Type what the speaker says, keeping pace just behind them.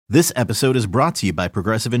This episode is brought to you by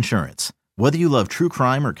Progressive Insurance. Whether you love true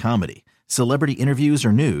crime or comedy, celebrity interviews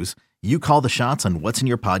or news, you call the shots on what's in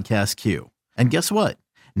your podcast queue. And guess what?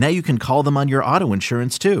 Now you can call them on your auto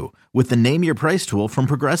insurance too with the Name Your Price tool from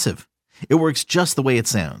Progressive. It works just the way it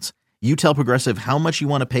sounds. You tell Progressive how much you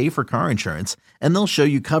want to pay for car insurance, and they'll show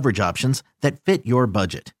you coverage options that fit your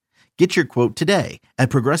budget. Get your quote today at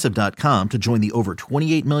Progressive.com to join the over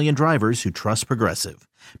 28 million drivers who trust Progressive.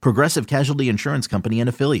 Progressive Casualty Insurance Company and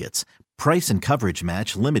Affiliates. Price and coverage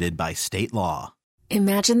match limited by state law.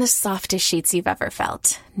 Imagine the softest sheets you've ever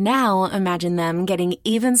felt. Now imagine them getting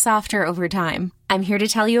even softer over time. I'm here to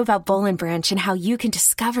tell you about Boll & Branch and how you can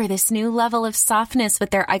discover this new level of softness with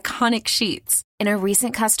their iconic sheets. In a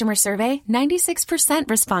recent customer survey, 96%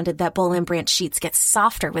 responded that Boll & Branch sheets get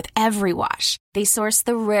softer with every wash. They source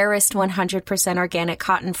the rarest 100% organic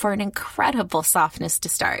cotton for an incredible softness to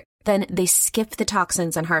start. Then they skip the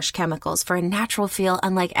toxins and harsh chemicals for a natural feel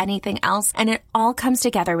unlike anything else, and it all comes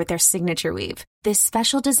together with their signature weave. This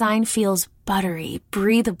special design feels buttery,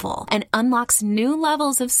 breathable, and unlocks new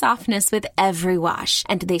levels of softness with every wash,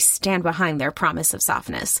 and they stand behind their promise of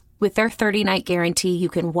softness. With their 30-night guarantee, you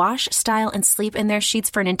can wash, style, and sleep in their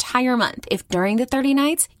sheets for an entire month. If during the 30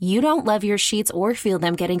 nights, you don't love your sheets or feel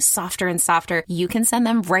them getting softer and softer, you can send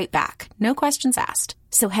them right back. No questions asked.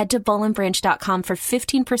 So head to bollandbranch.com for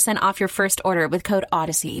 15% off your first order with code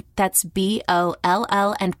Odyssey. That's BOLL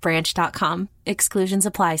and branch.com. Exclusions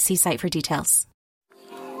apply. See site for details.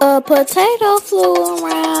 A potato flew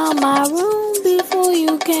around my room before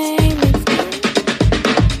you came.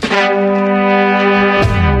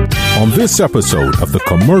 On this episode of The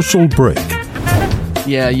Commercial Break.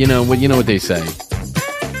 Yeah, you know what they say.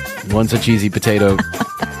 Once a cheesy potato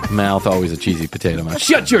mouth, always a cheesy potato mouth.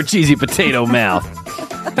 Shut your cheesy potato mouth.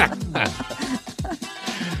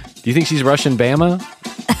 Do you think she's Russian Bama?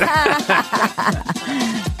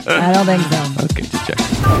 I don't think so. Okay, just check.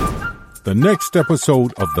 The next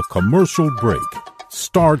episode of The Commercial Break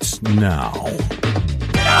starts now.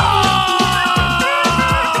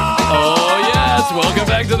 Oh, yes. Welcome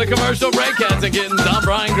back to The Commercial Break, Cats and Kittens. I'm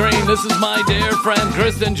Brian Green. This is my dear friend,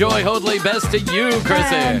 Kristen Joy Hoadley. Best to you,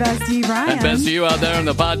 Kristen. And best to you, Brian. And best to you out there in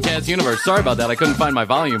the podcast universe. Sorry about that. I couldn't find my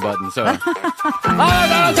volume button, so...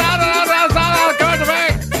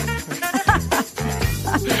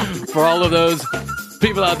 For all of those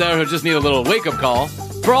people out there who just need a little wake-up call,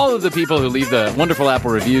 for all of the people who leave the wonderful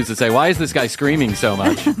Apple reviews that say, why is this guy screaming so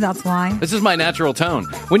much? That's why. This is my natural tone.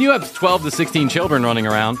 When you have 12 to 16 children running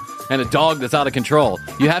around and a dog that's out of control,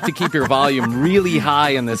 you have to keep your volume really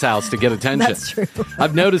high in this house to get attention. That's true.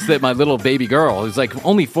 I've noticed that my little baby girl, who's like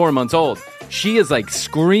only 4 months old, she is like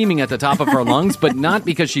screaming at the top of her lungs, but not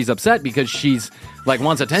because she's upset, because she's like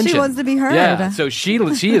wants attention. She wants to be heard. Yeah, so she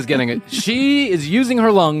is getting it. She is using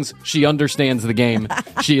her lungs. She understands the game.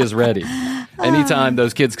 She is ready. Anytime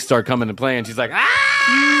those kids start coming and playing, she's like,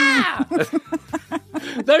 ah!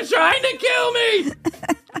 They're trying to kill me.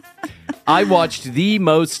 I watched the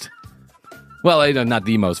most, well, not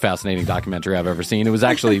the most fascinating documentary I've ever seen. It was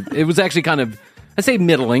actually kind of, I say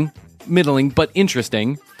middling, but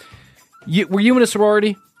interesting. Were you in a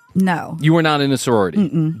sorority? No. You were not in a sorority?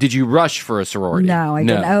 Mm-mm. Did you rush for a sorority? No, I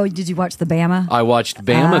didn't. Oh, did you watch the Bama? I watched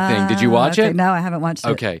Bama thing. Did you watch it? No, I haven't watched it.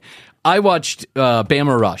 Okay. I watched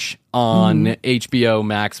Bama Rush on HBO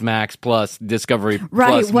Max Plus, Discovery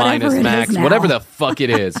Plus, minus Max, whatever the fuck it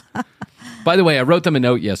is. By the way, I wrote them a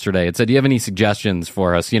note yesterday. It said, do you have any suggestions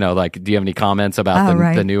for us? You know, like, do you have any comments about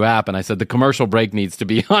the new app? And I said, the commercial break needs to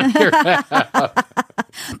be on your app.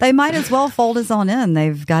 They might as well fold us on in.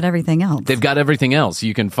 They've got everything else. They've got everything else.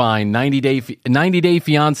 You can find 90 Day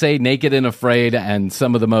Fiancé, Naked and Afraid, and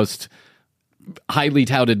some of the most highly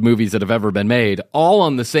touted movies that have ever been made, all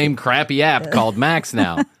on the same crappy app called Max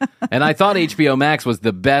now. And I thought HBO Max was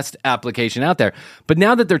the best application out there. But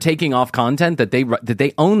now that they're taking off content that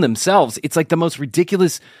they own themselves, it's like the most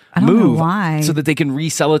ridiculous move. Why? So that they can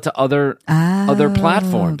resell it to other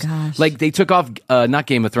platforms. Gosh. Like they took off, not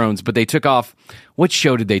Game of Thrones, but they took off, what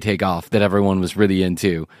show did they take off that everyone was really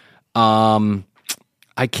into?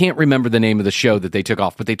 I can't remember the name of the show that they took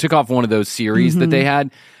off, but they took off one of those series that they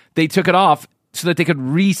had. They took it off so that they could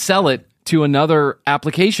resell it to another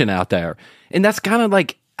application out there. And that's kind of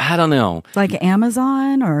like, I don't know. Like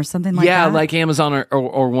Amazon or something like that? Yeah, like Amazon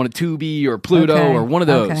or one of Tubi or Pluto or one of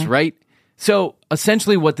those, right? So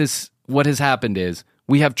essentially what has happened is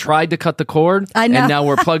we have tried to cut the cord, and now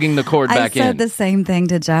we're plugging the cord back in. I said the same thing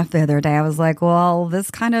to Jeff the other day. I was like, well,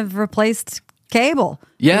 this kind of replaced cable.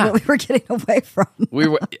 Yeah. That we were getting away from.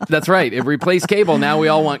 That's right. It replaced cable. Now we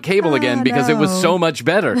all want cable again because it was so much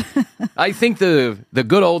better. I think the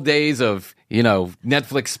good old days of,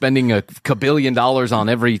 Netflix spending $1 billion on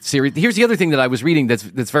every series. Here's the other thing that I was reading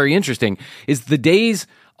that's very interesting is the days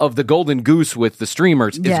of the golden goose with the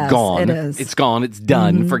streamers is gone. It is. It's gone. It's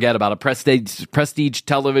done. Forget about it. Prestige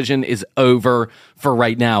television is over for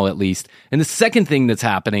right now, at least. And the second thing that's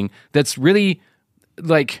happening that's really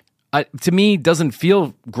to me doesn't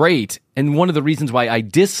feel great, and one of the reasons why I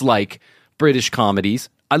dislike British comedies.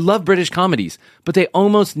 I love British comedies, but they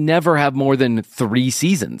almost never have more than 3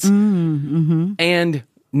 seasons. And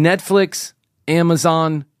Netflix,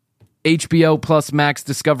 Amazon, HBO Plus, Max,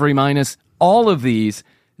 Discovery Minus, all of these,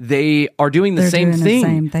 they are doing the same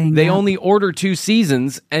thing. They only order 2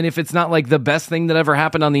 seasons, and if it's not like the best thing that ever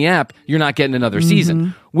happened on the app, you're not getting another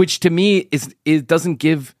season, which to me it doesn't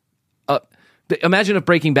give. Imagine if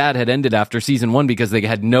Breaking Bad had ended after season 1 because they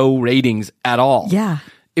had no ratings at all. Yeah.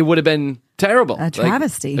 It would have been terrible. A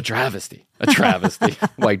travesty. A travesty.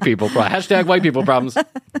 White people # white people problems.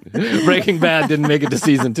 Breaking Bad didn't make it to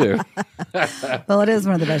season 2. Well, it is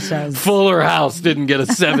one of the best shows. Fuller House didn't get a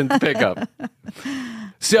 7th pickup.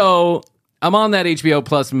 So I'm on that HBO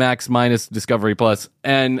Plus, Max minus Discovery Plus,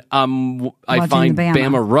 and I find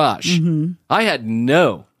Bama Rush. I had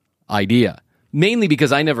no idea. Mainly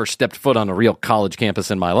because I never stepped foot on a real college campus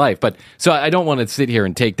in my life. But so I don't want to sit here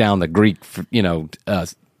and take down the Greek,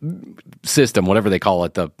 system, whatever they call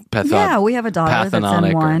it. We have a daughter that's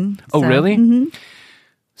in one. Oh, really?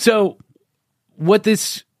 So what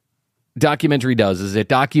this documentary does is it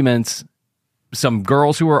documents some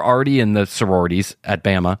girls who are already in the sororities at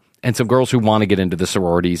Bama and some girls who want to get into the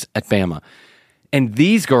sororities at Bama. And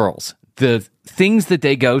these girls, the things that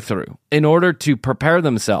they go through in order to prepare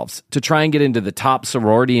themselves to try and get into the top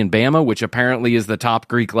sorority in Bama, which apparently is the top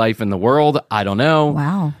Greek life in the world. I don't know.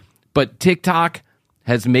 Wow. But TikTok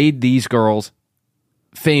has made these girls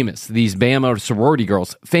famous, these Bama sorority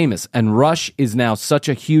girls famous. And Rush is now such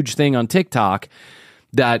a huge thing on TikTok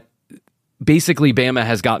that basically Bama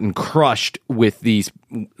has gotten crushed with these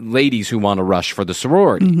ladies who want to rush for the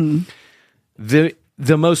sorority.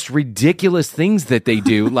 The most ridiculous things that they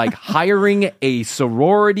do, like hiring a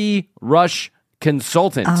sorority rush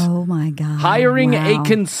consultant. Oh, my God. Hiring a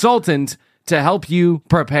consultant to help you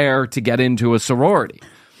prepare to get into a sorority.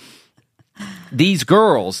 These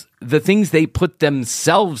girls, the things they put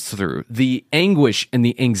themselves through, the anguish and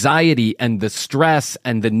the anxiety and the stress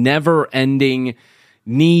and the never-ending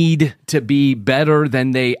need to be better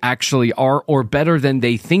than they actually are or better than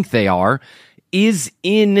they think they are, is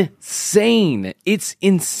insane. It's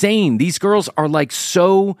insane. These girls are like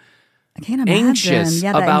so I can't imagine. anxious the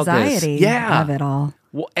about anxiety this. Yeah. of it all.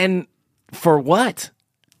 Well, and for what?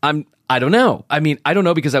 I don't know. I mean, I don't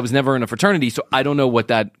know because I was never in a fraternity, so I don't know what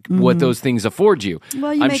those things afford you.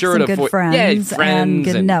 Well, you I'm make sure some it good friends and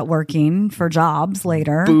good and networking for jobs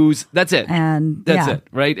later. Booze. That's it. And that's it.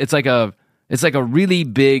 Right? It's like a really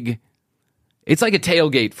big. It's like a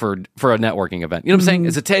tailgate for a networking event. You know what I'm saying?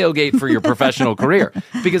 It's a tailgate for your professional career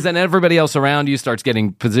because then everybody else around you starts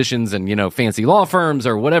getting positions in, fancy law firms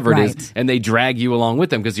or whatever it is, and they drag you along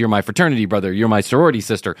with them because you're my fraternity brother, you're my sorority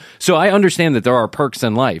sister. So I understand that there are perks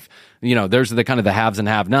in life. There's the kind of the haves and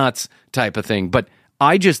have-nots type of thing. But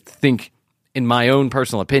I just think, in my own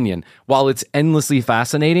personal opinion, while it's endlessly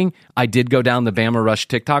fascinating, I did go down the Bama Rush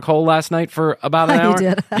TikTok hole last night for about an hour. You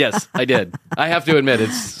did? Yes, I did. I have to admit,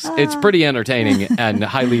 it's pretty entertaining and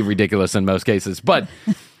highly ridiculous in most cases. But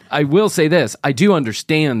I will say this, I do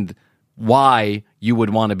understand why you would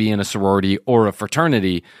want to be in a sorority or a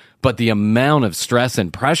fraternity, but the amount of stress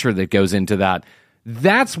and pressure that goes into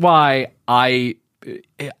that's why I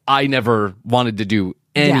never wanted to do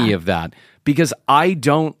any of that, because I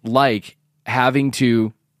don't like having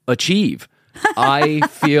to achieve. I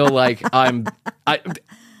feel like and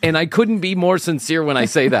I couldn't be more sincere when I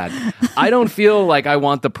say that. I don't feel like I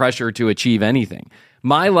want the pressure to achieve anything.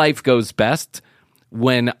 My life goes best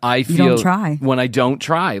when I feel when I don't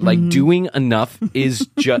try. Like doing enough is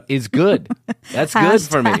good. That's good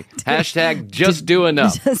for me. Hashtag just do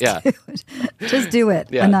enough. Just do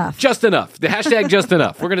it enough. Just enough. The hashtag just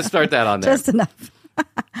enough. We're going to start that on there. Just enough.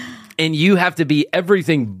 And you have to be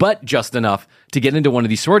everything but just enough to get into one of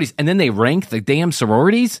these sororities. And then they rank the damn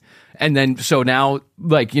sororities. And then, so now,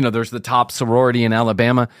 there's the top sorority in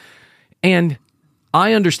Alabama. And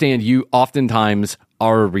I understand you oftentimes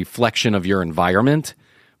are a reflection of your environment.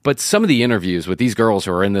 But some of the interviews with these girls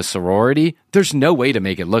who are in this sorority, there's no way to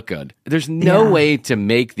make it look good. There's no way to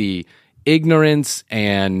make the ignorance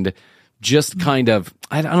and just kind of,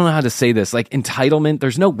 I don't know how to say this, like entitlement.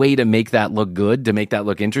 There's no way to make that look good, to make that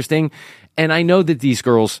look interesting. And I know that these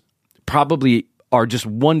girls probably are just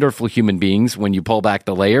wonderful human beings when you pull back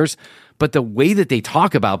the layers. But the way that they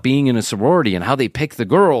talk about being in a sorority and how they pick the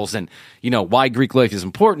girls and, you know, why Greek life is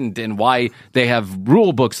important and why they have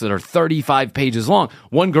rule books that are 35 pages long.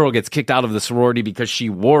 One girl gets kicked out of the sorority because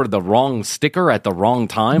she wore the wrong sticker at the wrong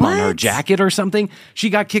time on her jacket or something.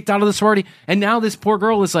 She got kicked out of the sorority. And now this poor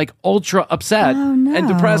girl is like ultra upset and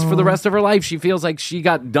depressed for the rest of her life. She feels like she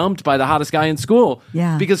got dumped by the hottest guy in school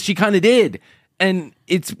because she kind of did. And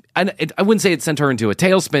I wouldn't say it sent her into a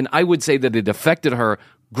tailspin. I would say that it affected her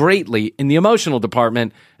greatly in the emotional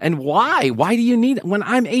department. And why? Why do you need it? When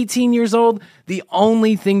I'm 18 years old, the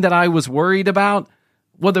only thing that I was worried about,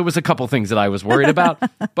 well, there was a couple things that I was worried about,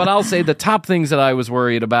 but I'll say the top things that I was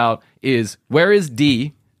worried about is where is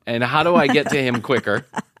D and how do I get to him quicker?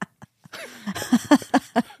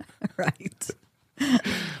 Right.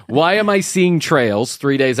 Why am I seeing trails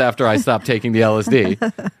 3 days after I stopped taking the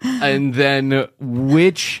LSD? And then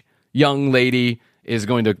which young lady is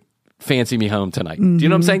going to fancy me home tonight? Do you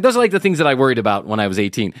know what I'm saying? Those are like the things that I worried about when I was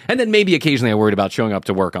 18. And then maybe occasionally I worried about showing up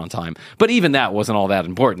to work on time. But even that wasn't all that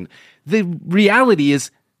important. The reality is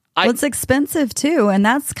it's expensive too. And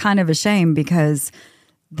that's kind of a shame because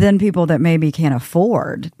then people that maybe can't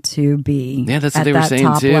afford to be that's at what they were that saying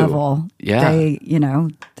top too. level, they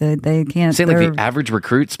can't. Saying like the average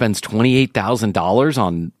recruit spends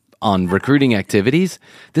 $28,000 on recruiting activities.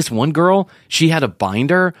 This one girl, she had a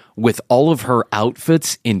binder with all of her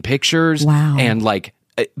outfits in pictures and like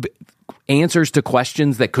answers to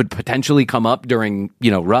questions that could potentially come up during,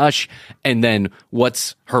 rush. And then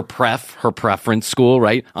what's her preference school,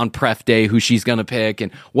 right? On pref day, who she's going to pick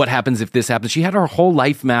and what happens if this happens. She had her whole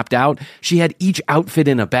life mapped out. She had each outfit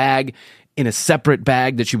in a bag, in a separate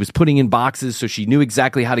bag that she was putting in boxes so she knew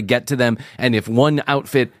exactly how to get to them. And if one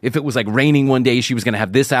outfit, if it was like raining one day, she was going to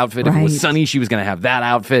have this outfit. If it was sunny, she was going to have that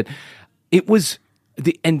outfit. It was,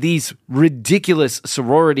 and these ridiculous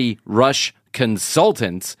sorority rush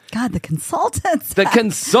consultants. God, the consultants. The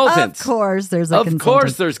consultants. Of course there's a consultant. Of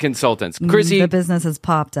course there's consultants. Chrissy, the business has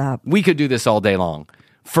popped up. We could do this all day long.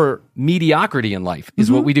 For mediocrity in life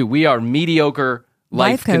is what we do. We are mediocre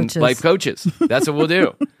life coaches. That's what we'll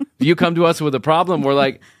do. If you come to us with a problem, we're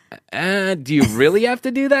like, do you really have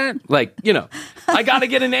to do that? Like, I got to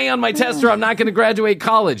get an A on my test or I'm not going to graduate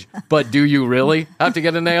college. But do you really have to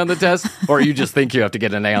get an A on the test? Or you just think you have to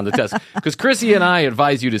get an A on the test? Because Chrissy and I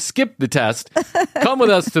advise you to skip the test, come with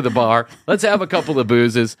us to the bar, let's have a couple of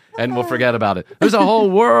boozes, and we'll forget about it. There's a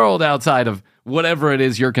whole world outside of whatever it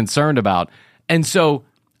is you're concerned about. And so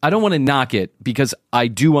I don't want to knock it because I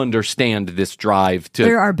do understand this drive to...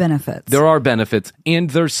 There are benefits. There are benefits. And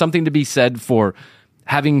there's something to be said for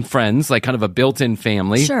having friends, like kind of a built-in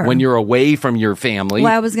family when you're away from your family.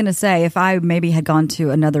 Well, I was going to say, if I maybe had gone to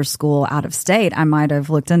another school out of state, I might have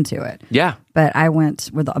looked into it. Yeah. But I went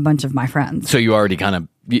with a bunch of my friends. So you already kind of...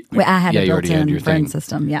 I had a built-in friend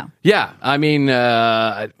system, Yeah. I mean,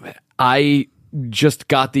 I just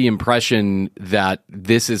got the impression that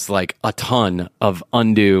this is like a ton of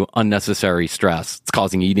undue, unnecessary stress. It's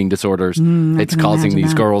causing eating disorders. It's causing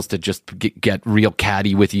these girls to just get real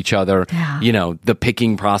catty with each other. Yeah. The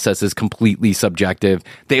picking process is completely subjective.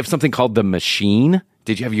 They have something called the machine.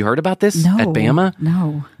 Have you heard about this at Bama?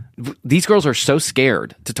 No. These girls are so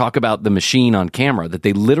scared to talk about the machine on camera that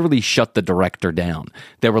they literally shut the director down.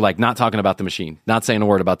 They were like, not talking about the machine, not saying a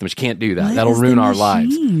word about the machine. Can't do that. What That'll is ruin the our lives.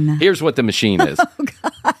 machine? Here's what the machine is. Oh,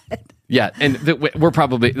 God. Yeah, and we're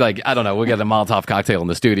probably like, I don't know, we'll get a Molotov cocktail in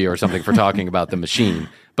the studio or something for talking about the machine.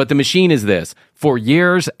 But the machine is this. For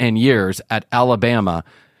years and years at Alabama,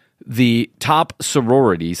 the top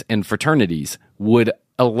sororities and fraternities would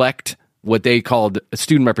elect what they called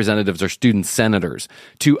student representatives or student senators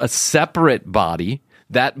to a separate body.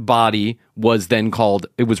 That body was then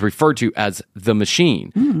it was referred to as the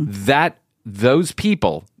machine. Those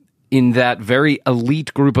people in that very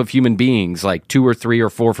elite group of human beings, like 2 or 3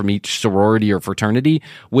 or 4 from each sorority or fraternity,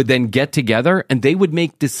 would then get together and they would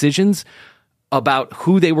make decisions about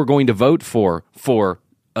who they were going to vote for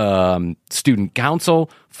student council,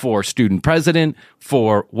 for student president,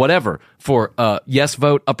 for whatever, for yes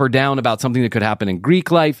vote up or down about something that could happen in Greek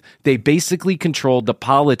life. They basically controlled the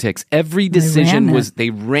politics. Every decision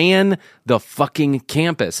they ran the fucking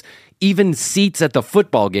campus. Even seats at the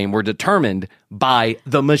football game were determined by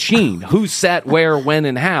the machine. Who sat where, when,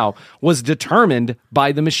 and how was determined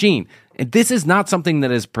by the machine. And this is not something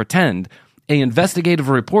that is pretend. An investigative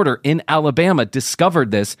reporter in Alabama discovered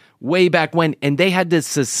this way back when, and they had to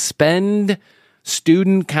suspend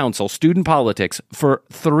student council, student politics for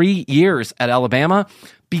 3 years at Alabama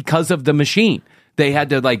because of the machine. They had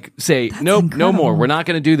to like say, nope, no more. We're not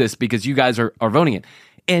going to do this because you guys are voting it.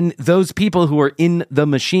 And those people who are in the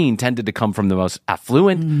machine tended to come from the most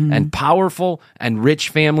affluent and powerful and rich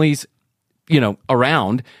families,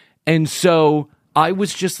 around. And so I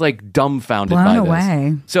was just like dumbfounded by Blown this.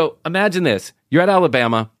 away. So imagine this. You're at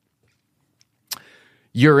Alabama.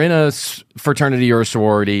 You're in a fraternity or a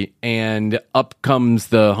sorority, and up comes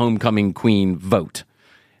the homecoming queen vote.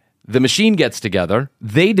 The machine gets together.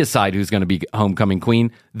 They decide who's going to be homecoming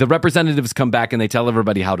queen. The representatives come back and they tell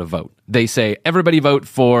everybody how to vote. They say, everybody vote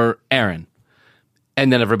for Aaron.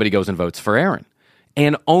 And then everybody goes and votes for Aaron.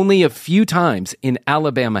 And only a few times in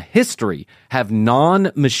Alabama history have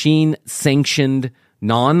non-machine sanctioned,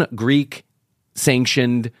 non-Greek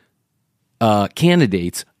sanctioned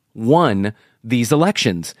candidates won these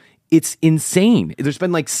elections. It's insane. There's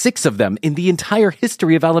been like 6 of them in the entire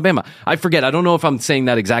history of Alabama. I forget. I don't know if I'm saying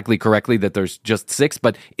that exactly correctly, that there's just 6,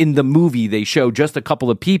 but in the movie, they show just a couple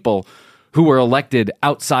of people who were elected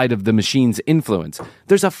outside of the machine's influence.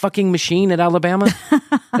 There's a fucking machine at Alabama.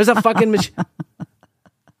 There's a fucking machine.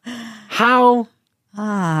 How?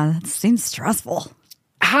 That seems stressful.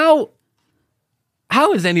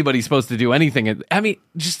 How is anybody supposed to do anything? I mean,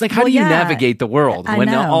 just like, how do you navigate the world when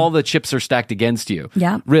all the chips are stacked against you?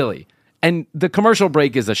 Yeah. Really. And the commercial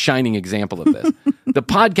break is a shining example of this. The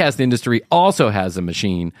podcast industry also has a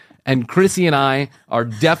machine, and Chrissy and I are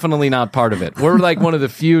definitely not part of it. We're like one of the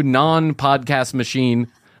few non-podcast machine.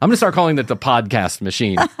 I'm going to start calling it the podcast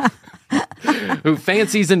machine. Who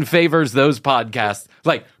fancies and favors those podcasts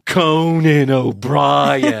like Conan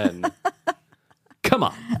O'Brien. Come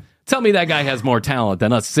on. Tell me that guy has more talent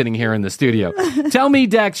than us sitting here in the studio. Tell me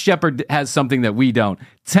Dax Shepard has something that we don't.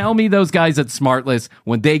 Tell me those guys at Smartless,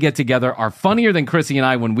 when they get together, are funnier than Chrissy and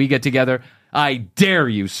I when we get together. I dare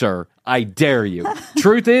you, sir. I dare you.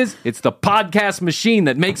 Truth is, it's the podcast machine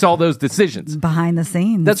that makes all those decisions. Behind the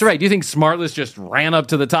scenes. That's right. Do you think Smartless just ran up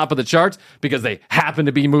to the top of the charts because they happen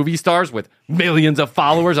to be movie stars with millions of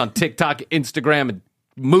followers on TikTok, Instagram, and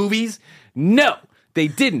movies? No. They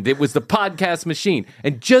didn't. It was the podcast machine.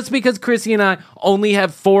 And just because Chrissy and I only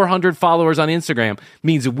have 400 followers on Instagram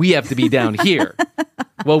means we have to be down here.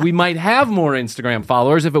 Well, we might have more Instagram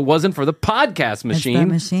followers if it wasn't for the podcast machine,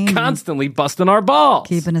 constantly busting our balls.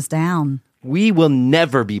 Keeping us down. We will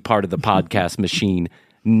never be part of the podcast machine.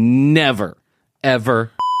 Never,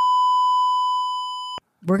 ever.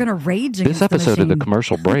 We're going to rage against This episode the of the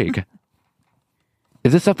commercial break...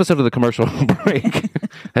 This episode of the commercial break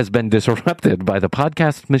has been disrupted by the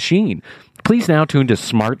podcast machine. Please now tune to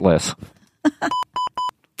Smartless.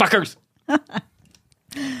 Fuckers!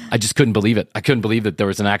 I just couldn't believe it. I couldn't believe that there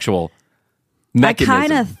was an actual mechanism. I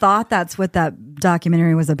kind of thought that's what that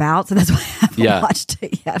documentary was about, so that's why I haven't watched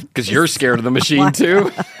it yet. Because you're scared of the machine,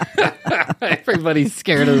 too? Everybody's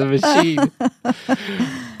scared of the machine.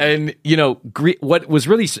 And, what was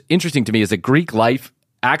really interesting to me is that Greek life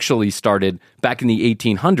actually started back in the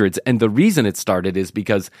 1800s. And the reason it started is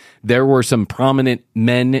because there were some prominent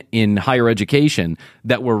men in higher education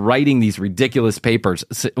that were writing these ridiculous papers.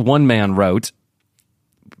 One man wrote,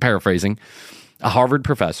 paraphrasing, a Harvard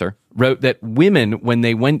professor wrote that women, when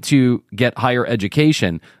they went to get higher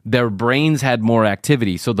education, their brains had more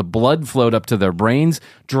activity. So the blood flowed up to their brains,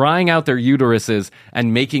 drying out their uteruses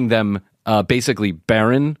and making them basically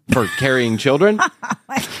barren for carrying children.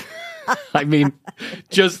 I mean,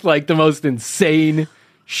 just like the most insane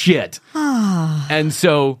shit. And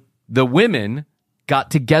so the women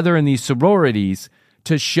got together in these sororities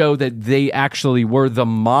to show that they actually were the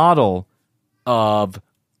model of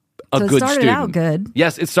a good student. It started out good.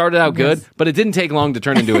 Yes, it started out good, but it didn't take long to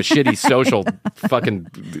turn into a shitty social fucking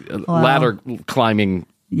ladder climbing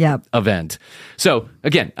event. So,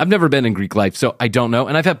 again, I've never been in Greek life, so I don't know.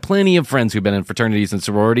 And I've had plenty of friends who've been in fraternities and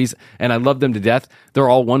sororities, and I love them to death. They're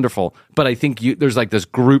all wonderful. But I think there's like this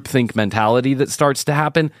groupthink mentality that starts to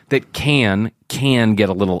happen that can get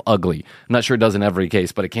a little ugly. I'm not sure it does in every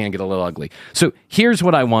case, but it can get a little ugly. So here's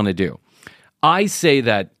what I want to do. I say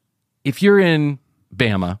that if you're in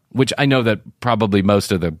Bama, which I know that probably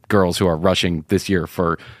most of the girls who are rushing this year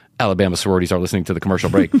for Alabama sororities are listening to the commercial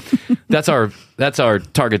break. That's our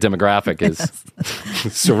target demographic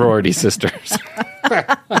is sorority sisters.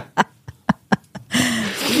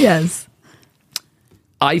 Yes.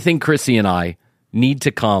 I think Chrissy and I need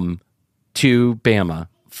to come to Bama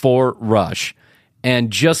for Rush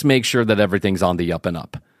and just make sure that everything's on the up and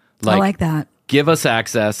up. I like that. Give us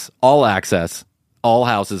access, all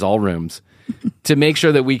houses, all rooms, to make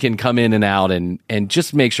sure that we can come in and out and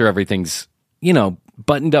just make sure everything's,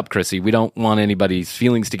 buttoned up, Chrissy. We don't want anybody's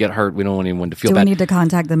feelings to get hurt. We don't want anyone to feel Do bad. we need to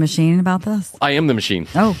contact the machine about this? I am the machine.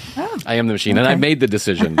 Oh. I am the machine. And I made the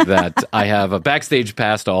decision that I have a backstage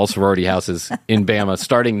pass to all sorority houses in Bama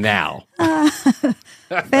starting now.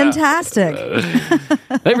 Fantastic. Did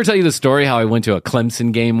I ever tell you the story how I went to a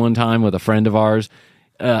Clemson game one time with a friend of ours?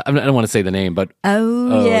 I don't want to say the name, but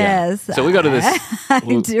Oh, yes. Yeah. So we go to this. I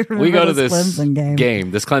do remember we go to this this Clemson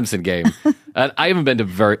game. this Clemson game. And I haven't been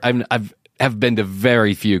to I've been to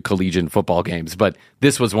very few collegiate football games, but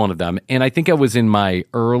this was one of them. And I think I was in my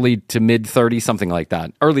early to mid 30s, something like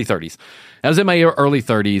that, early 30s. I was in my early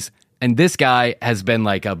 30s. And this guy has been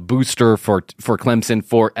like a booster for Clemson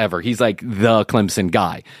forever. He's like the Clemson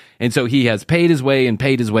guy. And so he has paid his way and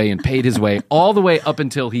paid his way and paid his way all the way up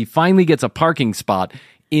until he finally gets a parking spot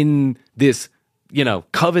in this,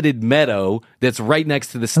 coveted meadow that's right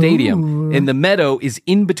next to the stadium. Ooh. And the meadow is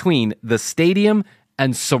in between the stadium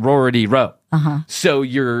and sorority row. Uh-huh. So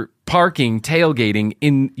you're parking, tailgating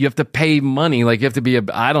you have to pay money. Like you have to be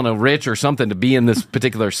rich or something to be in this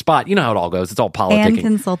particular spot. You know how it all goes. It's all politicking. And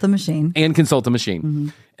consult the machine. Mm-hmm.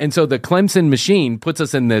 And so the Clemson machine puts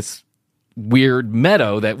us in this weird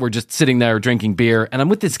meadow that we're just sitting there drinking beer. And I'm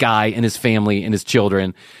with this guy and his family and his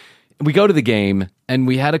children. We go to the game and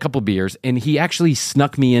we had a couple beers and he actually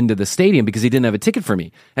snuck me into the stadium because he didn't have a ticket for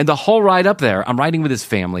me. And the whole ride up there, I'm riding with his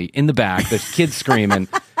family in the back. There's kids screaming.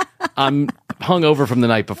 I'm hungover from the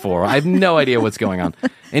night before. I have no idea what's going on.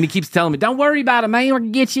 And he keeps telling me, don't worry about it, man. We're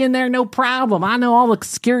going to get you in there. No problem. I know all the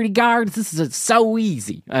security guards. This is so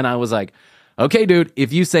easy. And I was like, okay, dude,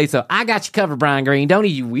 if you say so, I got you covered, Brian Green. Don't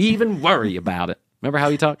you even worry about it. Remember how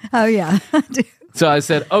he talked? Oh, yeah. So I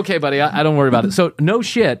said, okay, buddy, I don't worry about it. So no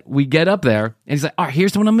shit, we get up there, and he's like, all right,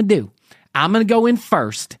 here's what I'm going to do. I'm going to go in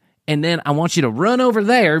first, and then I want you to run over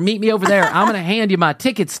there, meet me over there. I'm going to hand you my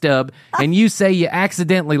ticket stub, and you say you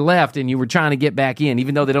accidentally left and you were trying to get back in,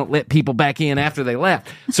 even though they don't let people back in after they left.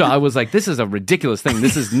 So I was like, this is a ridiculous thing.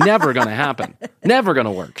 This is never going to happen. Never going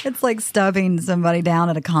to work. It's like stubbing somebody down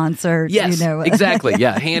at a concert. Yes, exactly.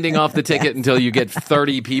 Yeah, handing off the ticket until you get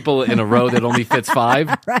 30 people in a row that only fits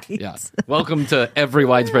 5. Right. Yeah. Welcome to every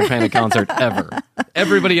Widespread Panic concert ever.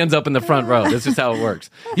 Everybody ends up in the front row. That's just how it works.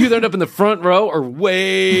 You either end up in the front row or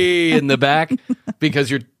way in the back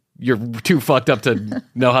because you're too fucked up to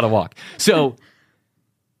know how to walk. So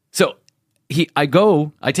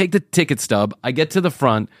I take the ticket stub, I get to the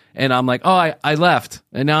front, and I'm like, oh, I left,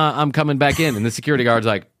 and now I'm coming back in. And the security guard's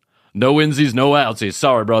like, no insies, no outsies.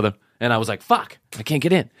 Sorry, brother. And I was like, fuck, I can't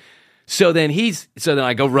get in. So then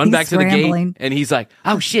I go run back to the gate, and he's like,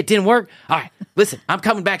 oh, shit, didn't work? All right, listen, I'm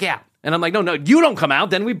coming back out. And I'm like, no, you don't come out,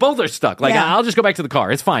 then we both are stuck. Like, yeah. I'll just go back to the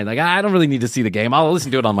car. It's fine. Like, I don't really need to see the game. I'll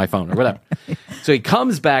listen to it on my phone or whatever. So he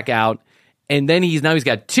comes back out, and then he's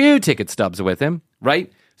got 2 ticket stubs with him,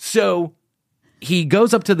 right? So he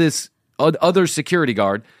goes up to this other security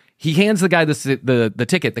guard. He hands the guy the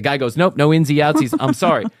ticket. The guy goes, nope, no ins, outsies. I'm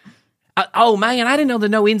sorry. Oh, man, I didn't know the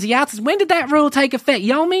no ins, outsies. When did that rule take effect?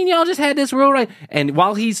 Y'all mean y'all just had this rule, right? And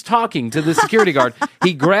while he's talking to the security guard,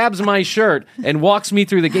 he grabs my shirt and walks me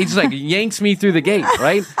through the gate. Just like yanks me through the gate,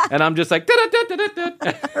 right? And I'm just like,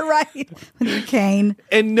 right, with your cane.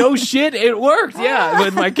 And no shit, it worked. Yeah,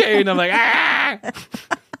 with my cane. I'm like, ah.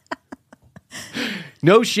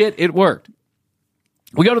 No shit, it worked.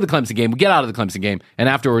 We go to the Clemson game. We get out of the Clemson game, and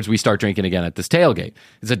afterwards we start drinking again at this tailgate.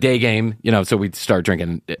 It's a day game, so we start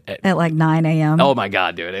drinking at like 9 a.m. Oh my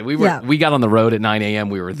god, dude! We got on the road at 9 a.m.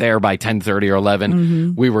 We were there by 10:30 or 11.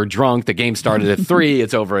 Mm-hmm. We were drunk. The game started at 3.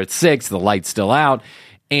 It's over at 6. The light's still out,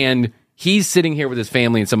 and he's sitting here with his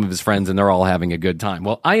family and some of his friends, and they're all having a good time.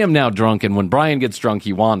 Well, I am now drunk, and when Brian gets drunk,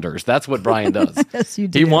 he wanders. That's what Brian does. Yes, you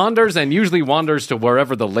do. He wanders, and usually wanders to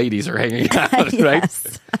wherever the ladies are hanging out.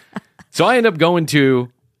 Right? So I end up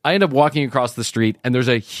walking across the street, and there's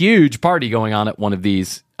a huge party going on at one of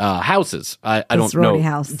these houses. I don't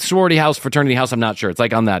know. Sorority house, fraternity house, I'm not sure. It's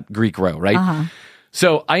like on that Greek row, right? Uh-huh.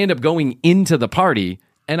 So I end up going into the party,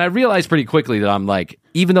 and I realized pretty quickly that I'm like,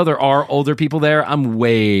 even though there are older people there, I'm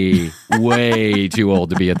way, way too old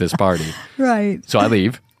to be at this party. Right. So I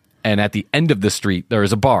leave, and at the end of the street, there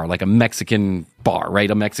is a bar, like a Mexican bar,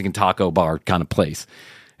 right? A Mexican taco bar kind of place.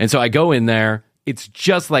 And so I go in there. It's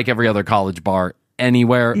just like every other college bar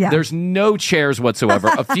anywhere. Yeah. There's no chairs whatsoever.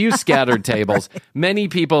 A few scattered tables. Right. Many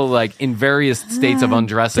people like in various states of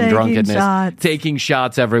undress and drunkenness, taking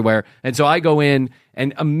shots everywhere. And so I go in,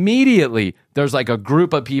 and immediately there's like a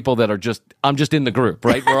group of people that are I'm just in the group,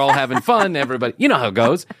 right? We're all having fun. Everybody, you know how it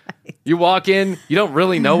goes. Right. You walk in, you don't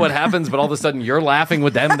really know what happens, but all of a sudden you're laughing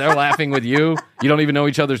with them. They're laughing with you. You don't even know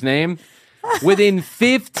each other's name. Within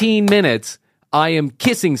 15 minutes, I am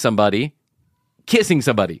kissing somebody.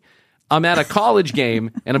 I'm at a college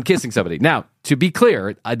game and I'm kissing somebody. Now, to be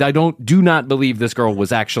clear, I do not believe this girl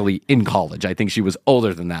was actually in college. I think she was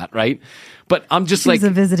older than that, right? But I'm just She like was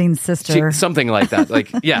a visiting sister. something like that.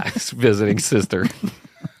 Like, yeah, visiting sister.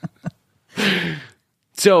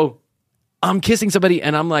 So I'm kissing somebody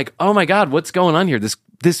and I'm like, oh my God, what's going on here? This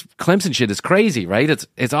Clemson shit is crazy, right?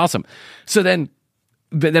 It's awesome. So then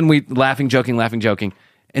we laughing, joking.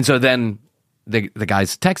 And so then the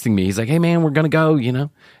guy's texting me. He's like, hey man, we're going to go,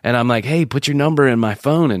 and I'm like, hey, put your number in my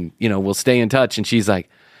phone and, we'll stay in touch. And she's like,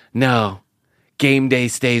 no, game day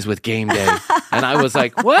stays with game day. And I was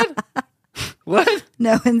like, what? What?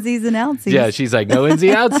 No insies and outsies. Yeah. She's like, no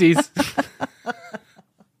insy outsies.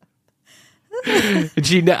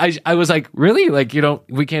 And I was like, really? Like,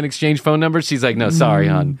 we can't exchange phone numbers? She's like, no, sorry,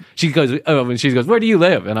 hon. She goes, where do you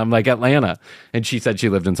live? And I'm like, Atlanta. And she said she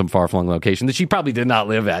lived in some far-flung location that she probably did not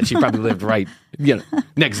live at. She probably lived right,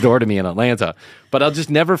 next door to me in Atlanta. But I'll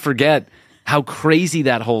just never forget how crazy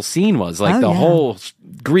that whole scene was. Like, whole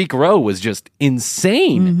Greek row was just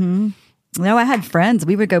insane. Mm-hmm. No, I had friends.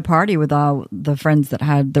 We would go party with all the friends that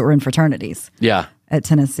were in fraternities. Yeah. At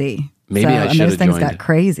Tennessee. Maybe I should have those things joined. got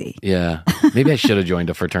crazy. Yeah. Maybe I should have joined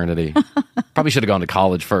a fraternity. Probably should have gone to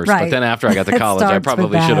college first. Right. But then after I got to college, I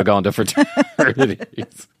probably should have gone to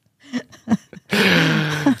fraternities.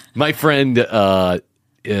 My friend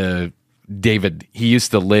David, he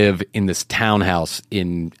used to live in this townhouse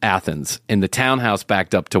in Athens. And the townhouse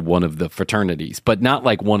backed up to one of the fraternities, but not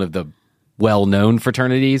like one of the well-known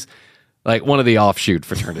fraternities, like one of the offshoot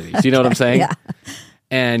fraternities. You know what I'm saying? Yeah.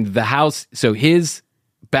 And the house, so his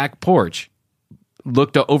back porch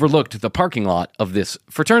overlooked the parking lot of this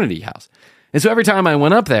fraternity house. And so every time I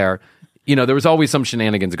went up there, there was always some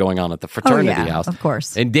shenanigans going on at the fraternity house. Of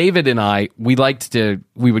course. And David and I, we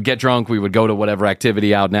would get drunk, we would go to whatever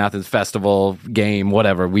activity out in Athens, festival, game,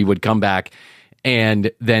 whatever. We would come back, and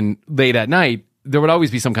then late at night, there would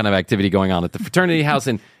always be some kind of activity going on at the fraternity house.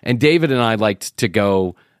 And David and I liked to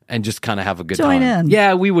go and just kind of have a good time. Join in.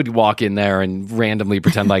 Yeah, we would walk in there and randomly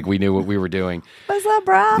pretend like we knew what we were doing. What's up,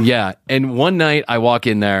 bro? Yeah. And one night I walk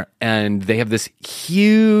in there and they have this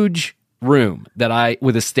huge room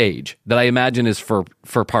with a stage that I imagine is for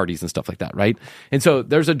parties and stuff like that, right? And so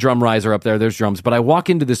there's a drum riser up there, there's drums, but I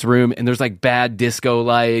walk into this room and there's like bad disco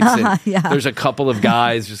lights and there's a couple of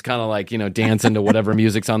guys just kind of like, dancing to whatever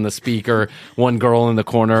music's on the speaker, one girl in the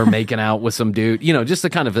corner making out with some dude, just a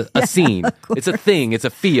kind of a scene. It's a thing, it's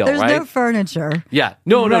a feel, There's right? no furniture. Yeah.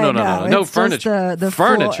 No It's furniture. Just the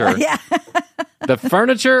furniture. floor. Yeah. The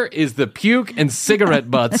furniture is the puke and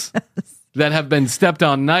cigarette butts that have been stepped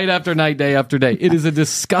on night after night, day after day. It is a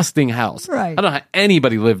disgusting house. Right. I don't know how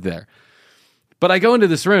anybody lived there. But I go into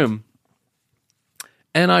this room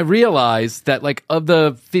and I realize that like of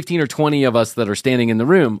the 15 or 20 of us that are standing in the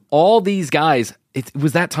room, all these guys, it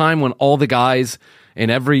was that time when all the guys in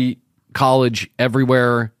every college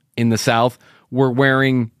everywhere in the South were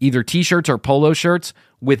wearing either T-shirts or polo shirts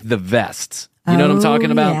with the vests. You know what I'm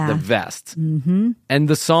talking about? Yeah. The vests. Mm-hmm. And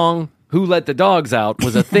the song Who Let the Dogs Out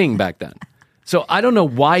was a thing back then. So I don't know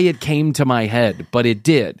why it came to my head, but it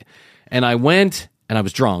did. And I went, and I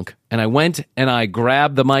was drunk, and I went and I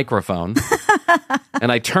grabbed the microphone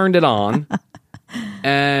and I turned it on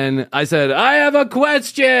and I said, I have a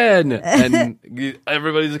question. And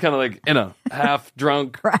everybody's kind of like, half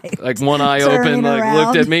drunk, Right. like one eye Turning open, like around.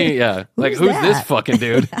 looked at me. Yeah. Like, who's that? this fucking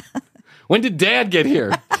dude? When did Dad get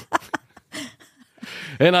here?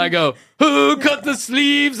 And I go, who cut the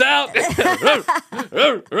sleeves out?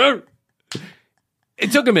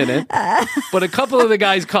 It took a minute, but a couple of the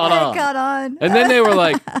guys caught on. Caught on. And then they were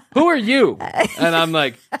like, who are you? And I'm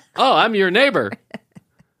like, oh, I'm your neighbor.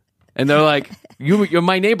 And they're like, you're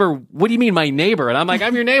my neighbor. What do you mean my neighbor? And I'm like,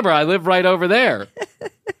 I'm your neighbor. I live right over there.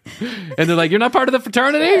 And they're like, you're not part of the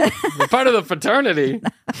fraternity? You're part of the fraternity.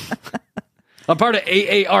 I'm part of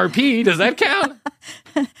AARP. Does that count?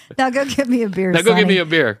 Now go get me a beer. Now go Sonny. get me a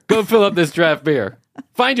beer. Go fill up this draft beer.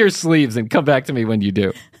 Find your sleeves and come back to me when you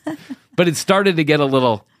do. But it started to get a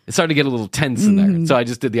little tense in there. So I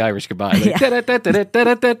just did the Irish goodbye. Like, I'm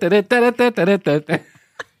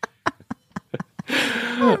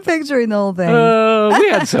picturing the whole thing. we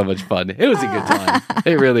had so much fun. It was a good time.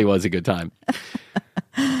 It really was a good time.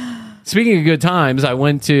 Speaking of good times, I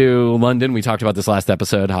went to London. We talked about this last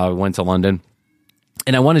episode, how I went to London.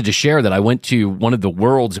 And I wanted to share that I went to one of the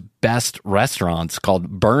world's best restaurants called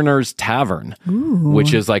Berner's Tavern,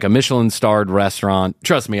 which is like a Michelin-starred restaurant.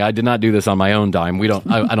 Trust me, I did not do this on my own dime.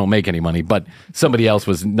 I don't make any money, but somebody else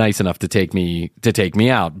was nice enough to take me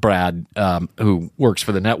out. Brad, who works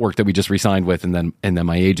for the network that we just re-signed with, and then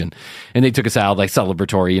my agent, and they took us out like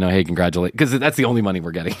celebratory. Hey, congratulate, because that's the only money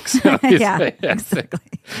we're getting. So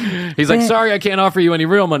Exactly. He's like, sorry, I can't offer you any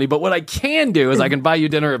real money, but what I can do is I can buy you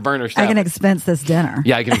dinner at Berner's Tavern. I can expense this dinner.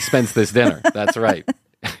 Yeah, I can expense this dinner. That's right.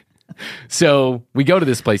 So we go to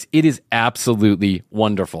this place. It is absolutely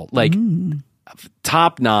wonderful. Like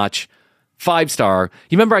top notch, 5-star.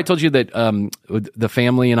 You remember I told you that the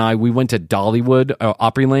family and we went to Dollywood,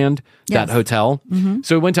 Opryland, that hotel.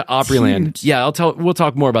 So we went to Opryland. Yeah, we'll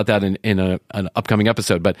talk more about that in an upcoming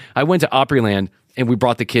episode. But I went to Opryland and we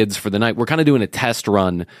brought the kids for the night. We're kind of doing a test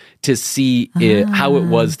run to see how it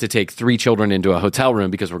was to take 3 children into a hotel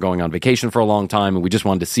room, because we're going on vacation for a long time and we just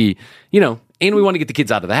wanted to see, and we want to get the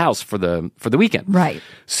kids out of the house for the weekend. Right.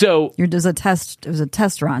 So it was a test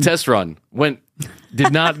run. Test run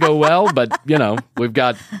did not go well, but we've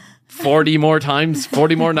got 40 more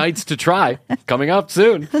nights to try coming up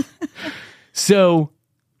soon. So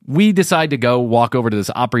we decide to go walk over to this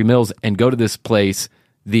Opry Mills and go to this place,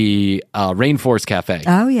 the Rainforest Cafe.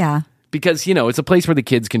 Oh, yeah. Because, it's a place where the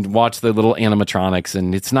kids can watch the little animatronics,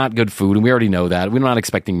 and it's not good food, and we already know that. We're not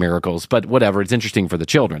expecting miracles, but whatever. It's interesting for the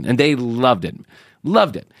children. And they loved it.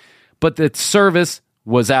 Loved it. But the service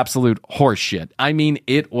was absolute horseshit. I mean,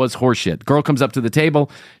 it was horseshit. Girl comes up to the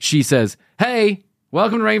table. She says, "Hey,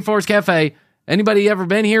 welcome to Rainforest Cafe. Anybody ever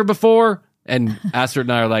been here before?" And Astrid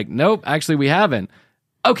and I are like, "Nope, actually we haven't."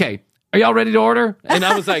 "Okay, are y'all ready to order?" And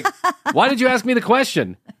I was like, "Why did you ask me the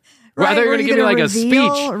question?" Right, I thought you were going to give me like a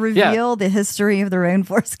speech. Reveal the history of the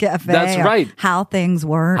Rainforest Cafe. That's right. How things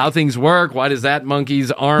work. Why does that monkey's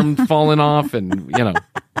arm fallen off? And,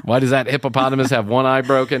 why does that hippopotamus have one eye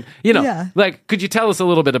broken? Like, could you tell us a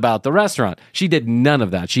little bit about the restaurant? She did none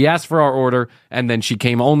of that. She asked for our order, and then she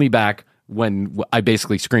came only back when I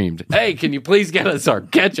basically screamed, "Hey, can you please get us our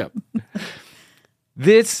ketchup?"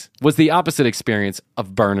 This was the opposite experience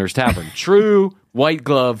of Berner's Tavern. True white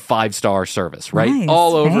glove 5-star service, right? Nice,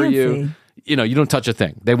 all over fancy. you. You don't touch a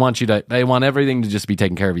thing. They want everything to just be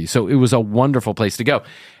taken care of you. So it was a wonderful place to go.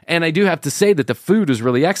 And I do have to say that the food was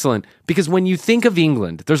really excellent, because when you think of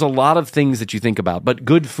England, there's a lot of things that you think about, but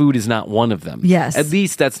good food is not one of them. Yes. At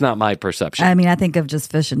least that's not my perception. I mean, I think of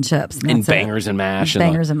just fish and chips. And bangers and mash.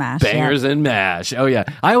 Bangers and mash. Bangers and mash. Oh, yeah.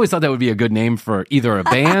 I always thought that would be a good name for either a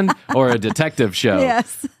band or a detective show.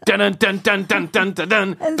 Yes. Dun dun dun dun dun dun dun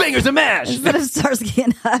dun. Bangers and mash. Instead of Starsky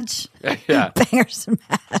and Hutch. Yeah. Bangers and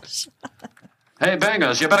mash. Hey,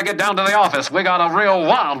 Bangers, you better get down to the office. We got a real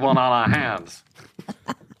wild one on our hands.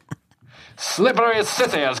 Slippery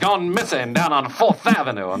Sissy has gone missing down on 4th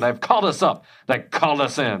Avenue, and they've called us up. They called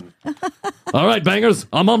us in. All right, Bangers,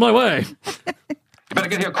 I'm on my way. You better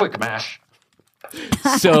get here quick, Mash.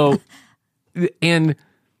 So, and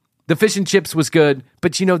the fish and chips was good,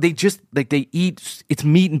 but they just, they eat, it's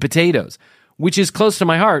meat and potatoes, which is close to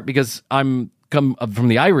my heart because I'm come from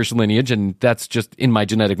the Irish lineage, and that's just in my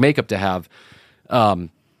genetic makeup to have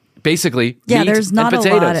basically meat there's not and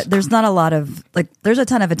potatoes. There's a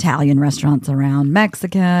ton of Italian restaurants around,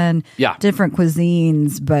 Mexican, different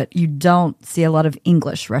cuisines, but you don't see a lot of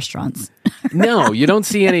English restaurants. No, you don't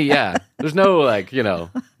see any. There's no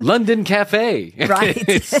London Cafe,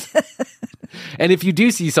 right? And if you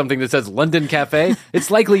do see something that says London Cafe,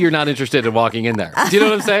 it's likely you're not interested in walking in there. Do you know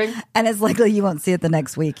what I'm saying? And it's likely you won't see it the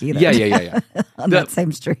next week either. Yeah. On that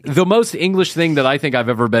same street. The most English thing that I think I've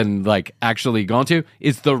ever been actually gone to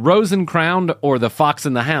is the Rose and Crown or the Fox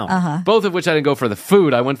and the Hound. Both of which I didn't go for the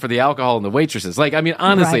food. I went for the alcohol and the waitresses.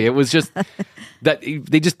 Honestly, It was just that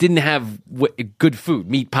they just didn't have good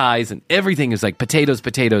food, meat pies, and everything is like potatoes.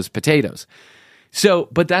 So,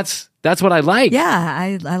 but that's what I like.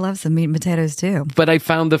 Yeah, I love some meat and potatoes too. But I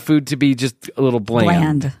found the food to be just a little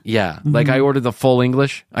bland. Yeah, I ordered the full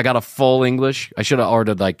English. I got a full English. I should have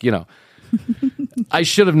ordered I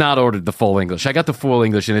should have not ordered the full English. I got the full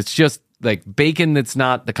English, and it's just bacon that's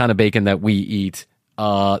not the kind of bacon that we eat.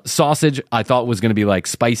 Sausage I thought was going to be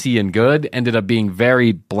spicy and good. Ended up being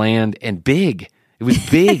very bland and big. It was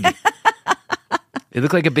big. It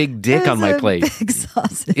looked like a big dick on my plate. Big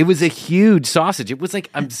sausage. It was a huge sausage. It was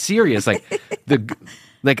I'm serious. I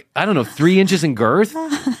don't know, 3 inches in girth,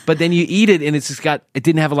 but then you eat it and it's just it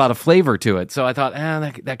didn't have a lot of flavor to it. So I thought,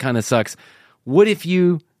 that kind of sucks. What if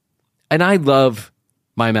and I love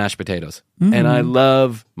my mashed potatoes and I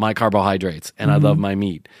love my carbohydrates and I love my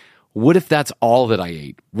meat. What if that's all that I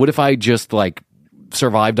ate? What if I just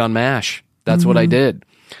survived on mash? That's what I did.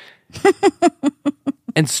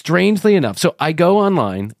 And strangely enough, so I go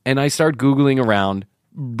online and I start Googling around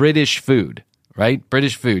British food, right?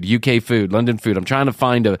 British food, UK food, London food. I'm trying to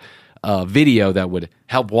find a video that would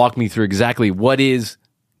help walk me through exactly what is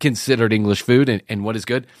considered English food and what is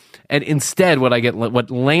good. And instead,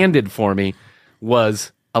 what landed for me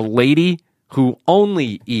was a lady who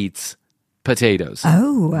only eats potatoes.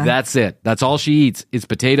 Oh. That's it. That's all she eats is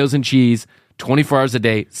potatoes and cheese 24 hours a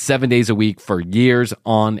day, 7 days a week for years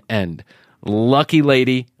on end. Lucky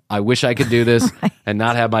lady. I wish I could do this and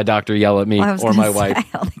not have my doctor yell at me or my wife. I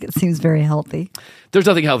don't think it seems very healthy. There's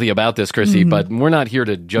nothing healthy about this, Chrissy, but we're not here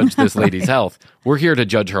to judge this lady's health. We're here to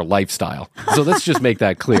judge her lifestyle. So let's just make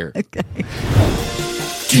that clear. Okay.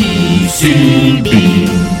 TCB.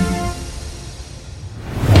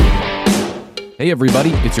 Hey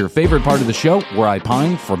everybody, it's your favorite part of the show where I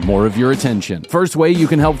pine for more of your attention. First way you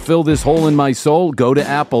can help fill this hole in my soul, go to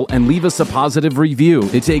Apple and leave us a positive review.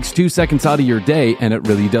 It takes 2 seconds out of your day and it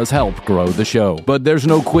really does help grow the show. But there's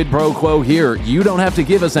no quid pro quo here. You don't have to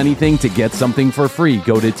give us anything to get something for free.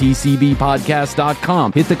 Go to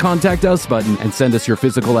tcbpodcast.com, hit the contact us button and send us your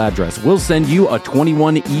physical address. We'll send you a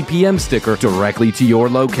 21 EPM sticker directly to your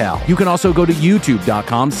locale. You can also go to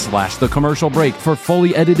youtube.com/The Commercial Break for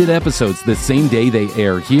fully edited episodes the same day they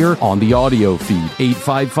air here on the audio feed.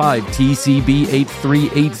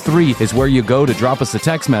 855-TCB-8383 is where you go to drop us a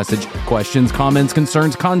text message. Questions, comments,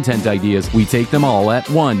 concerns, content ideas. We take them all at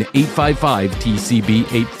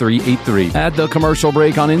 1-855-TCB-8383. Add The Commercial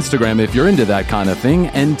Break on Instagram if you're into that kind of thing.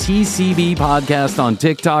 And TCB Podcast on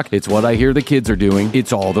TikTok. It's what I hear the kids are doing.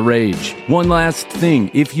 It's all the rage. One last thing.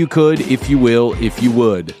 If you could, if you will, if you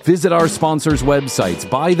would, visit our sponsors' websites.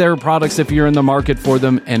 Buy their products if you're in the market for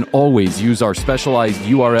them. And always use our specialized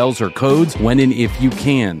URLs or codes when and if you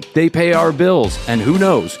can. They pay our bills, and who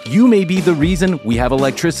knows, you may be the reason we have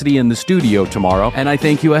electricity in the studio tomorrow, and I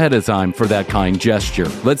thank you ahead of time for that kind gesture.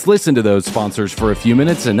 Let's listen to those sponsors for a few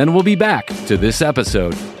minutes, and then we'll be back to this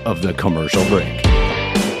episode of The Commercial Break.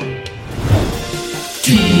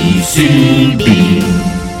 TCB.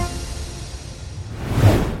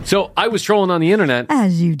 So I was trolling on the internet.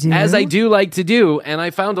 As you do. As I do like to do, and I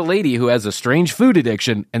found a lady who has a strange food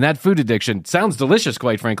addiction, and that food addiction sounds delicious,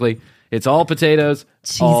 quite frankly. It's all potatoes.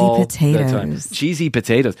 Cheesy potatoes. Cheesy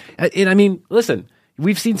potatoes. And I mean, listen,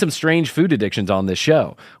 we've seen some strange food addictions on this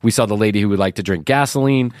show. We saw the lady who would like to drink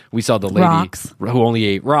gasoline. We saw the lady who only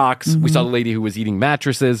ate rocks. Mm-hmm. We saw the lady who was eating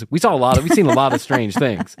mattresses. We've seen a lot of strange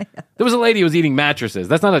things. There was a lady who was eating mattresses.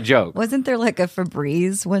 That's not a joke. Wasn't there like a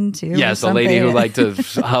Febreze one too? Yes, a lady who liked to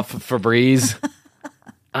huff Febreze.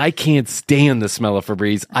 I can't stand the smell of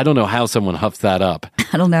Febreze. I don't know how someone huffs that up.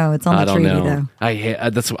 I don't know. It's on the treaty, though.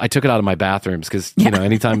 I took it out of my bathrooms because, you know,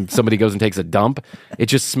 anytime somebody goes and takes a dump, it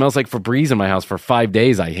just smells like Febreze in my house for 5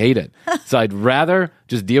 days. I hate it. So I'd rather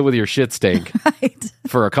just deal with your shit stink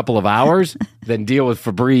for a couple of hours than deal with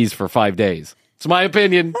Febreze for 5 days. It's my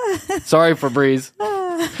opinion. Sorry, Febreze.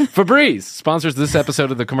 Febreze sponsors this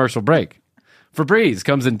episode of The Commercial Break. Febreze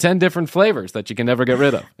comes in 10 different flavors that you can never get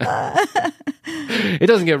rid of. It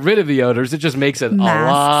doesn't get rid of the odors. It just makes it a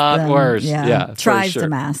lot worse. Yeah, tries to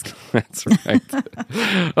mask. That's right.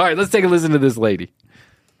 All right, let's take a listen to this lady.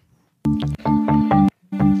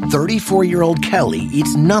 34-year-old Kelly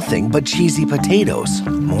eats nothing but cheesy potatoes,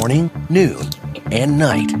 morning, noon, and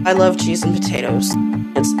night. I love cheese and potatoes.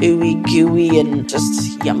 It's ooey gooey and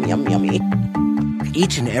just yum, yum, yummy.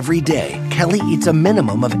 Each and every day, Kelly eats a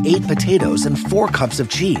minimum of 8 potatoes and 4 cups of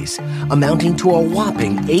cheese, amounting to a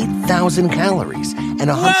whopping 8,000 calories and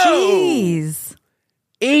a Jeez.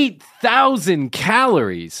 8,000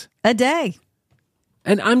 calories a day.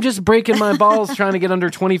 And I'm just breaking my balls trying to get under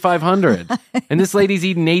 2,500. And this lady's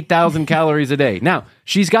eating 8,000 calories a day. Now,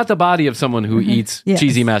 she's got the body of someone who eats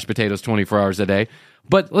cheesy mashed potatoes 24 hours a day.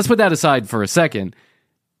 But let's put that aside for a second.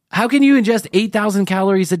 How can you ingest 8,000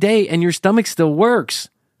 calories a day and your stomach still works?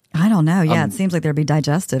 I don't know. Yeah, it seems like there'd be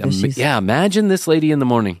digestive issues. Yeah, imagine this lady in the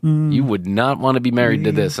morning. You would not want to be married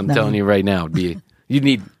to this. I'm telling you right now. You'd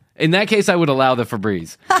need. In that case, I would allow the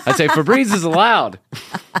Febreze. I'd say Febreze is allowed.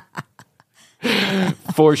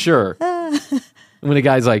 For sure. When a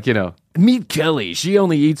guy's like, meet Kelly. She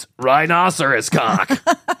only eats rhinoceros cock.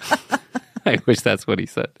 I wish that's what he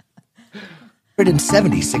said.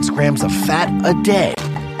 176 grams of fat a day.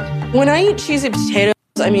 When I eat cheesy potatoes,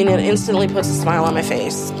 it instantly puts a smile on my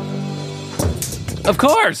face. Of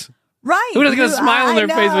course. Right. Who doesn't get a smile on their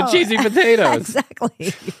face with cheesy potatoes?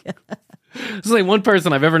 Exactly. There's only one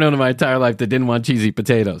person I've ever known in my entire life that didn't want cheesy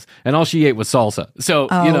potatoes, and all she ate was salsa. So,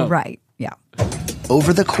 right. Yeah.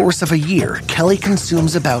 Over the course of a year, Kelly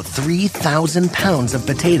consumes about 3,000 pounds of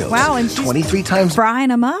potatoes. Wow, and she's 23 times frying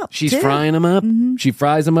them up. She's too. frying them up. Mm-hmm. She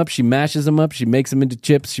fries them up. She mashes them up. She makes them into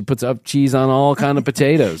chips. She puts up cheese on all kind of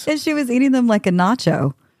potatoes. And she was eating them like a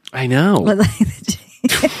nacho. I know. What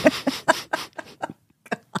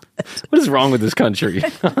is wrong with this country,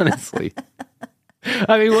 honestly?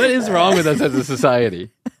 I mean, what is wrong with us as a society?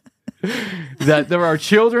 That there are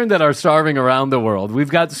children that are starving around the world. We've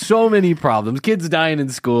got so many problems. Kids dying in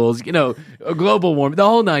schools, global warming, the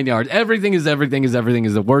whole 9 yards. Everything is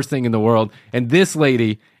the worst thing in the world. And this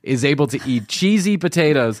lady is able to eat cheesy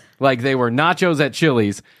potatoes like they were nachos at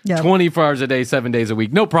Chili's 24 hours a day, 7 days a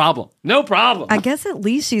week. No problem. No problem. I guess at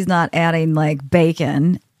least she's not adding like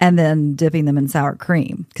bacon and then dipping them in sour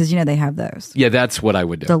cream because they have those. Yeah, that's what I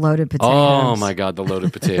would do. The loaded potatoes. Oh my God, the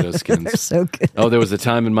loaded potato skins. They're so good. Oh, there was a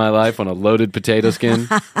time in my life when a loaded potato skin.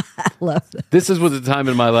 I love them. This was a time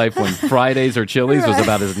in my life when Fridays or Chili's was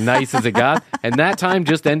about as nice as it got. And that time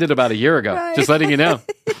just ended about a year ago. Right. Just letting you know.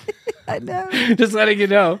 I know. Just letting you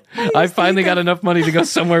know. I finally got enough money to go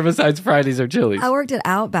somewhere besides Fridays or Chili's. I worked at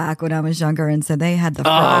Outback when I was younger, and so they had the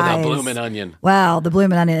fries. Oh, the bloomin' onion. Wow, the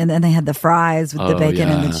bloomin' onion. And then they had the fries with the bacon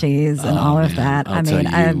and the cheese and all of that.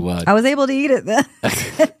 I was able to eat it then.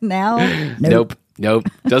 Now, nope.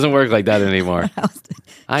 Doesn't work like that anymore.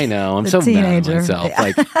 I know. I'm so mad at myself.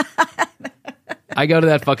 Like, I go to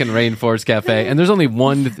that fucking Rainforest Cafe, and there's only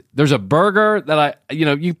one. There's a burger that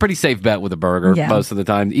you pretty safe bet with a burger most of the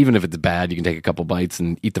time. Even if it's bad, you can take a couple bites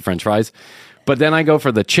and eat the French fries. But then I go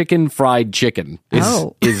for the chicken fried chicken. Is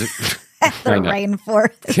at the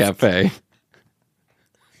Rainforest Cafe.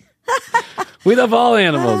 We love all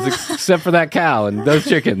animals except for that cow and those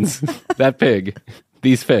chickens, that pig,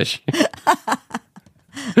 these fish.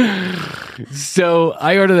 So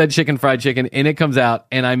I order that chicken fried chicken, and it comes out,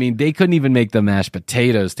 and I mean, they couldn't even make the mashed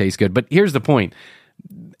potatoes taste good. But here's the point.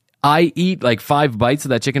 I eat like 5 bites of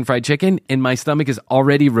that chicken fried chicken, and my stomach is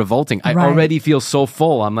already revolting. I already feel so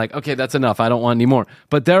full. I'm like, okay, that's enough. I don't want any more.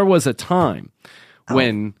 But there was a time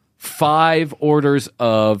when 5 orders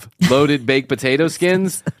of loaded baked potato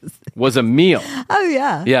skins was a meal. Oh,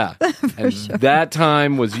 yeah. Yeah. And that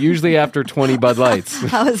time was usually after 20 Bud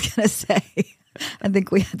Lights. I was going to say, I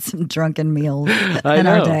think we had some drunken meals in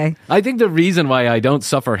our day. I think the reason why I don't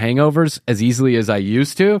suffer hangovers as easily as I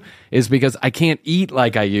used to is because I can't eat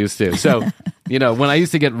like I used to. So, when I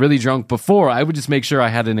used to get really drunk before, I would just make sure I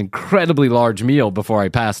had an incredibly large meal before I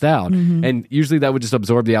passed out. Mm-hmm. And usually that would just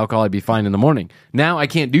absorb the alcohol. I'd be fine in the morning. Now I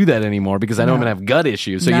can't do that anymore because I know I'm going to have gut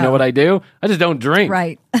issues. So you know what I do? I just don't drink.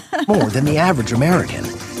 Right. More than the average American,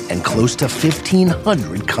 and close to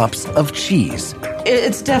 1,500 cups of cheese.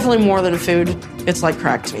 It's definitely more than food. It's like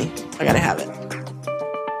crack to me. I gotta have it.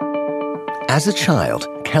 As a child,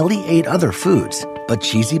 Kelly ate other foods, but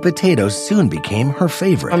cheesy potatoes soon became her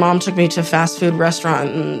favorite. My mom took me to a fast food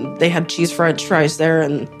restaurant, and they had cheese French fries there,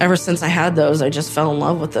 and ever since I had those, I just fell in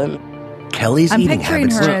love with them. Kelly's I'm eating picturing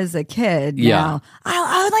habits. her as a kid now.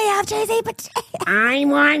 I'll only have cheesy potatoes. I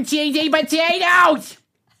want cheesy potatoes.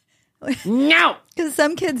 No. Because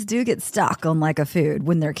some kids do get stuck on like a food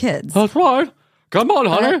when they're kids. That's right. Come on,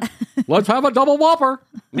 honey. Let's have a double Whopper.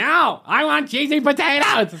 No, I want cheesy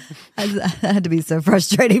potatoes. That had to be so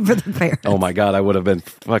frustrating for the parents. Oh, my God. I would have been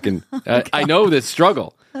fucking... I know this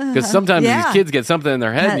struggle. Because sometimes these kids get something in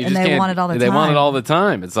their head and you just they can't... want it all the time. They want it all the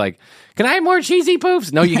time. It's like, can I have more cheesy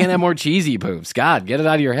poofs? No, you can't have more cheesy poofs. God, get it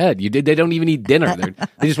out of your head. They don't even eat dinner.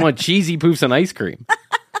 They just want cheesy poofs and ice cream.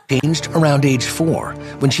 Changed around age 4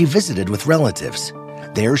 when she visited with relatives.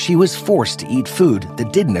 There she was forced to eat food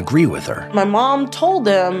that didn't agree with her. My mom told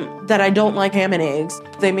them that I don't like ham and eggs.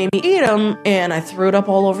 They made me eat them, and I threw it up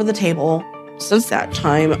all over the table. Since that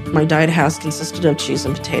time, my diet has consisted of cheese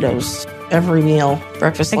and potatoes every meal,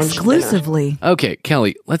 breakfast, lunch, exclusively. dinner. Okay,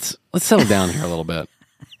 Kelly, let's settle down here a little bit.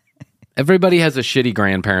 Everybody has a shitty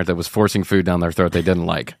grandparent that was forcing food down their throat they didn't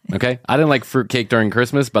like. Okay, I didn't like fruitcake during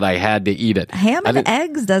Christmas, but I had to eat it. Ham and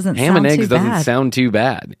eggs doesn't sound too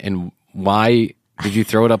bad. And why did you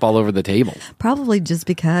throw it up all over the table? Probably just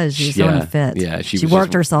because she's throwing a fit. Yeah, she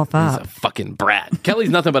worked herself up. She's a fucking brat. Kelly's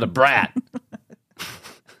nothing but a brat.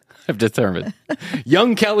 I've determined.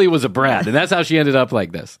 Young Kelly was a brat, and that's how she ended up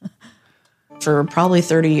like this. For probably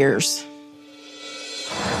 30 years.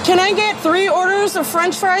 Can I get 3 orders of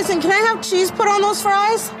French fries, and can I have cheese put on those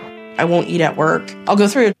fries? I won't eat at work. I'll go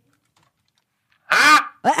through it.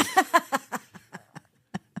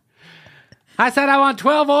 I said I want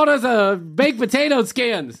 12 orders of baked potato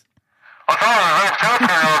skins.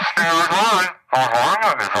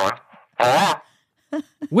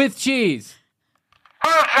 With cheese.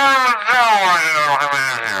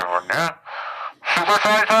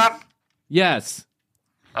 Yes.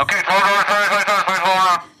 Okay, hold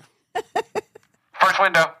on. First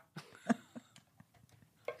window.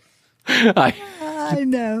 I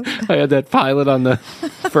know. I had that pilot on the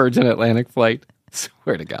Virgin Atlantic flight.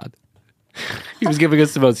 Swear to God. He was giving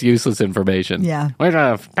us the most useless information. Yeah.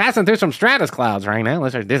 We're passing through some stratus clouds right now.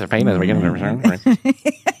 Let's dissipate as we get into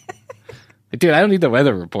Dude, I don't need the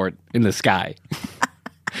weather report in the sky.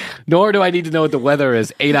 Nor do I need to know what the weather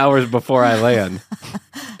is 8 hours before I land.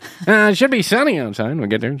 It should be sunny outside. We'll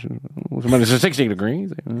get there. It's 60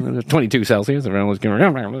 degrees. 22 Celsius.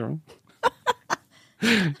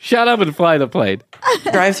 Shut up and fly the plane.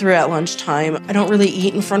 Drive through at lunchtime. I don't really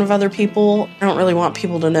eat in front of other people. I don't really want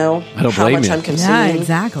people to know how much I'm consuming. Yeah,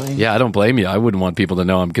 exactly. Yeah, I don't blame you. I wouldn't want people to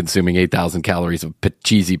know I'm consuming 8,000 calories of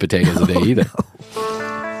cheesy potatoes a day either.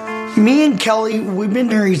 Me and Kelly, we've been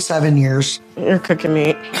married 7 years. You're cooking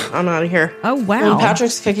meat. I'm out of here. Oh, wow. When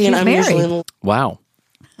Patrick's cooking, She's I'm married. usually... Wow.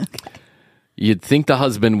 Okay. You'd think the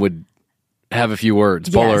husband would have a few words,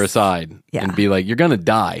 pull her aside, and be like, you're going to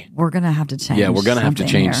die. We're going to have to change. Yeah, we're going to have to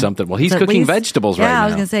change something. Well, he's So at cooking least- vegetables right now. Yeah, I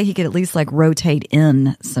was going to say he could at least like rotate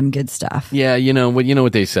in some good stuff. Yeah, you know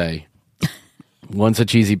what they say. Once a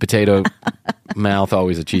cheesy potato mouth,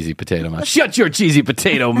 always a cheesy potato mouth. Shut your cheesy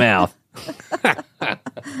potato mouth.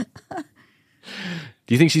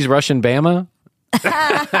 Do you think she's Russian Bama?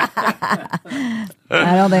 I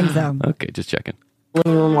don't think so. Okay, just checking.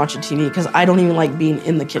 living room watching TV because I don't even like being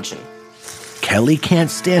in the kitchen. Kelly can't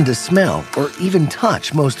stand to smell or even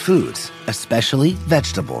touch most foods, especially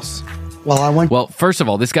vegetables. Well, first of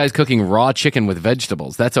all, this guy's cooking raw chicken with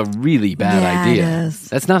vegetables. That's a really bad idea. it is.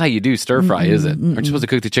 That's not how you do stir fry, is it? Aren't you supposed to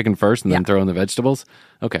cook the chicken first and then throw in the vegetables?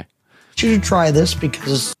 Okay. You should try this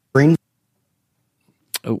because green.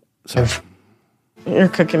 Oh, sorry. You're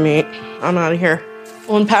cooking meat. I'm out of here.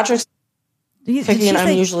 When Patrick's cooking,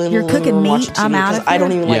 I'm usually in the living room watching TV because I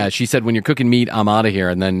don't even like. Yeah, she said when you're cooking meat, I'm out of here,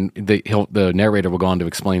 and then the narrator will go on to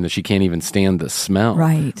explain that she can't even stand the smell.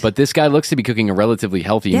 Right. But this guy looks to be cooking a relatively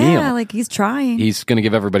healthy meal. Yeah, like he's trying. He's going to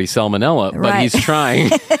give everybody salmonella, but Right. he's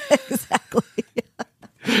trying. Exactly.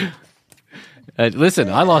 Listen,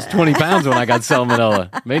 I lost 20 pounds when I got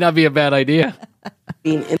salmonella. May not be a bad idea.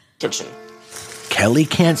 Being in the kitchen. Kelly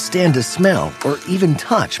can't stand to smell or even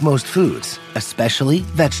touch most foods, especially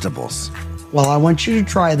vegetables. Well, I want you to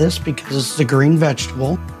try this because it's a green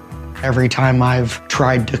vegetable. Every time I've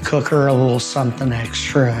tried to cook her a little something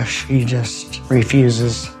extra, she just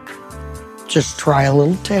refuses. Just try a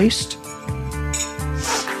little taste.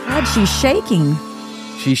 God, she's shaking.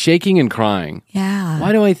 She's shaking and crying. Yeah.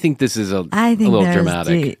 Why do I think this is a little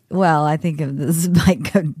dramatic? I think this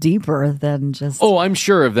might go deeper than just. Oh, I'm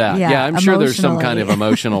sure of that. Yeah, Yeah, I'm sure there's some kind of emotionally.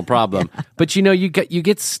 emotional problem. Yeah. But you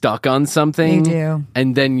get stuck on something, You do.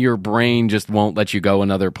 and then your brain just won't let you go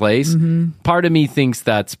another place. Mm-hmm. Part of me thinks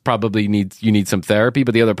that's probably you need some therapy,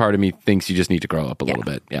 but the other part of me thinks you just need to grow up a little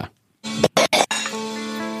bit. Yeah.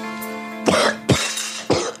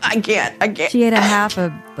 I can't. She ate a half a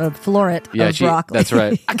floret of broccoli. That's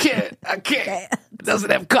right. I can't. It doesn't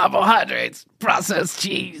have carbohydrates. Processed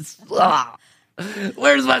cheese. Ugh.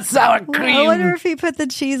 Where's my sour cream? I wonder if he put the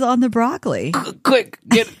cheese on the broccoli. Quick,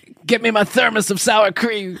 get me my thermos of sour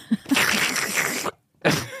cream.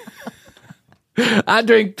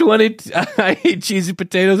 I eat cheesy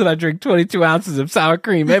potatoes and I drink 22 ounces of sour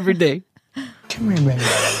cream every day. Come here, baby.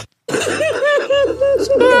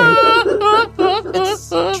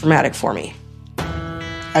 It's traumatic for me.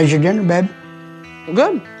 How's your dinner, babe?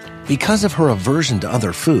 Good. Because of her aversion to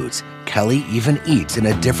other foods, Kelly even eats in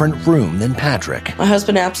a different room than Patrick. My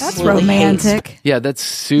husband That's absolutely romantic. hates. Yeah, that's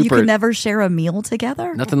super. You can never share a meal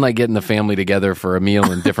together? Nothing like getting the family together for a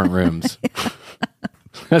meal in different rooms.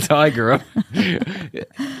 That's how I grew up.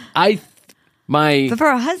 But for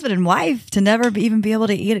a husband and wife to never even be able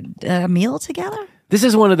to eat a meal together? This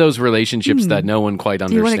is one of those relationships that no one quite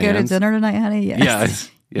Do you understands. want to go to dinner tonight, honey? Yes. Yes.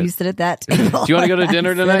 You sit at that table. Do you want to go to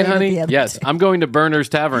dinner I'm tonight, sitting at honey? the other Yes. table. I'm going to Berner's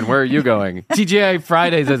Tavern. Where are you going? TGI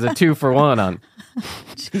Fridays has a 2-for-1 on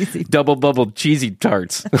Cheesy. double bubble cheesy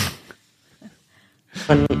tarts.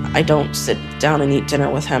 When I don't sit down and eat dinner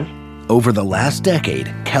with him. Over the last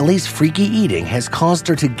decade, Kelly's freaky eating has caused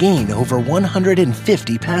her to gain over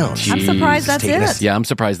 150 pounds. I'm surprised that's Taking it. Yeah, I'm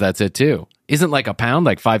surprised that's it too. Isn't like a pound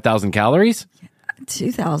like 5,000 calories?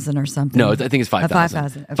 2,000 or something. No, I think it's 5,000.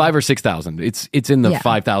 5,000. Okay. 5 or 6,000. It's in the Yeah.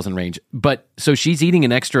 5,000 range. But so she's eating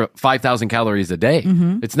an extra 5,000 calories a day.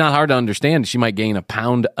 Mm-hmm. It's not hard to understand. She might gain a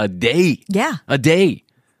pound a day. Yeah. A day.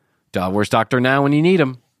 Where's Doctor Now when you need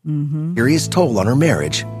him? Serious toll on her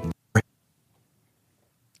marriage.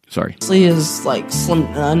 Sorry. He is like slim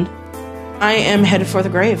to none. I am headed for the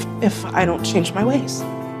grave if I don't change my ways.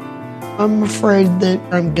 I'm afraid that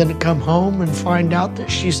I'm going to come home and find out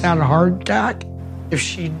that she's had a heart attack. If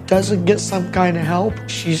she doesn't get some kind of help,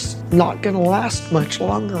 she's not going to last much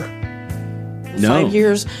longer. In 5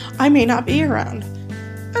 years, I may not be around.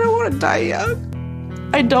 I don't want to die young.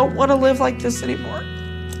 I don't want to live like this anymore.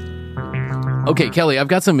 Okay, Kelly, I've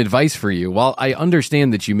got some advice for you. While I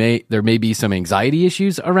understand that there may be some anxiety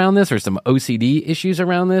issues around this or some OCD issues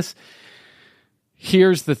around this,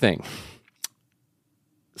 here's the thing.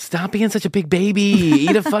 Stop being such a big baby.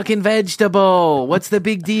 Eat a fucking vegetable. What's the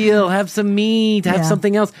big deal? Have some meat. Have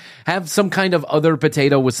something else. Have some kind of other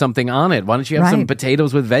potato with something on it. Why don't you have some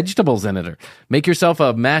potatoes with vegetables in it? Or make yourself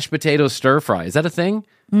a mashed potato stir fry. Is that a thing?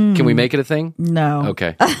 Can we make it a thing? No.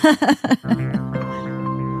 Okay.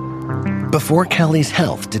 Before Kelly's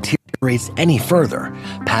health deteriorates any further,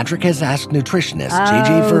 Patrick has asked nutritionist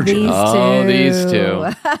JJ Virgin these two.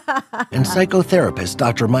 and psychotherapist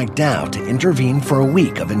Dr. Mike Dow to intervene for a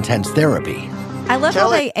week of intense therapy. I love how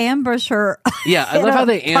they ambush her. Yeah, I love how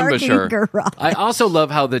they ambush her. Garage. I also love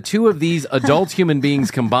how the two of these adult human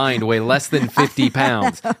beings combined weigh less than 50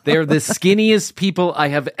 pounds. They are the skinniest people I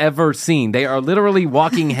have ever seen. They are literally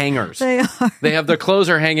walking hangers. They are. They have their clothes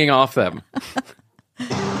are hanging off them.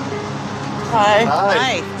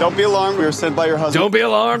 Hi. Don't be alarmed. We were sent by your husband. Don't be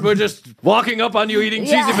alarmed. We're just walking up on you eating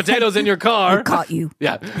cheesy potatoes in your car. We caught you.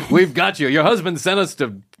 Yeah, we've got you. Your husband sent us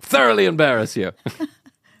to thoroughly embarrass you.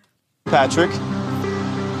 Patrick,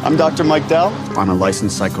 I'm Dr. Mike Dell. I'm a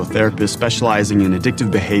licensed psychotherapist specializing in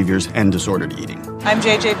addictive behaviors and disordered eating. I'm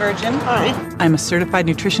JJ Virgin. Hi. I'm a certified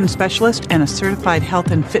nutrition specialist and a certified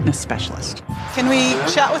health and fitness specialist. Can we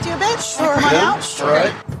chat with you a bit? Sure. Come on out.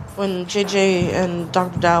 Sure. When JJ and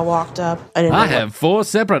Dr. Dow walked up, I didn't know. I have 4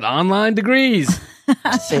 separate online degrees.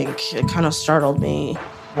 I think it kind of startled me.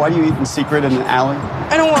 Why do you eat in secret in an alley?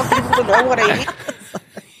 I don't want people to know what I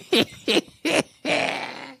eat.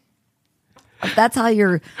 That's how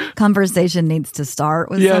your conversation needs to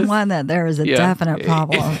start with someone, that there is a definite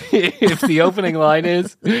problem. If the opening line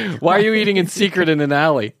is, why are you eating in secret in an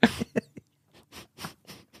alley?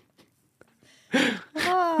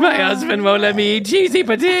 My husband won't let me eat cheesy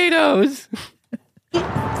potatoes.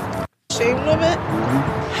 Ashamed of it.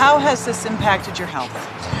 How has this impacted your health?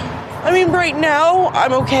 I mean, right now,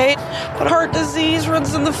 I'm okay. But heart disease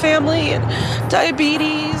runs in the family and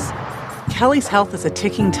diabetes. Kelly's health is a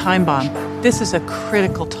ticking time bomb. This is a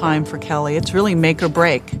critical time for Kelly. It's really make or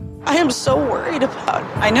break. I am so worried about it.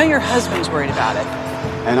 I know your husband's worried about it.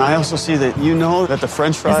 And I also see that you know that the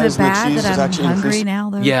French fries and the cheese is actually increasing.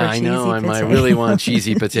 Now, though, yeah, I know. I really want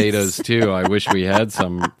cheesy potatoes, too. I wish we had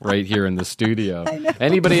some right here in the studio.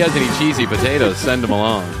 Anybody has any cheesy potatoes, send them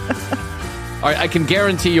along. All right, I can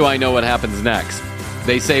guarantee you I know what happens next.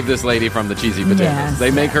 They save this lady from the cheesy potatoes. Yes,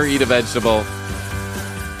 they make her eat a vegetable.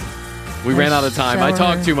 We ran out of time. I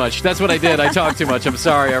talked too much. That's what I did. I talked too much. I'm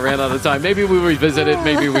sorry. I ran out of time. Maybe we'll revisit it.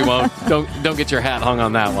 Maybe we won't. Don't get your hat hung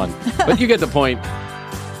on that one. But you get the point.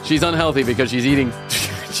 She's unhealthy because she's eating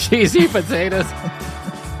cheesy potatoes.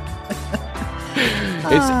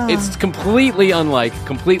 It's completely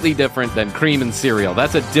completely different than cream and cereal.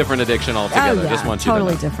 That's a different addiction altogether. Oh, yeah, I just want you to know.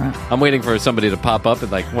 totally different. I'm waiting for somebody to pop up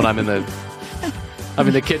and when I'm in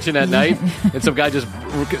the kitchen at night and some guy just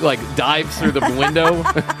dives through the window.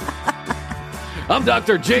 I'm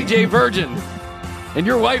Dr. JJ Virgin, and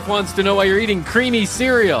your wife wants to know why you're eating creamy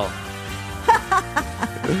cereal.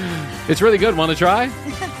 It's really good. Want to try?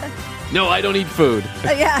 No, I don't eat food.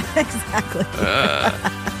 Yeah, exactly.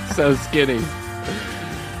 So skinny.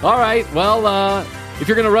 All right. Well, if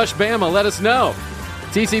you're going to rush Bama, let us know.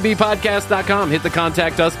 TCBpodcast.com. Hit the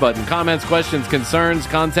Contact Us button. Comments, questions, concerns,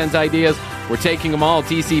 content ideas. We're taking them all.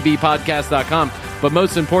 TCBpodcast.com. But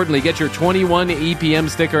most importantly, get your 21 EPM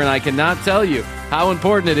sticker. And I cannot tell you how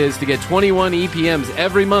important it is to get 21 EPMs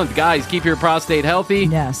every month. Guys, keep your prostate healthy.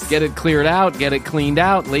 Yes. Get it cleared out. Get it cleaned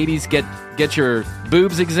out. Ladies, get your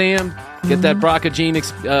boobs examined. Get that BRCA gene,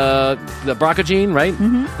 the BRCA gene, right?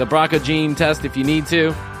 Mm-hmm. The BRCA gene test if you need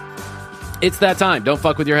to. It's that time. Don't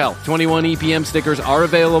fuck with your health. 21 EPM stickers are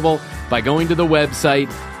available by going to the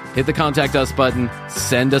website. Hit the Contact Us button.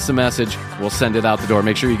 Send us a message. We'll send it out the door.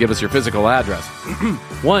 Make sure you give us your physical address.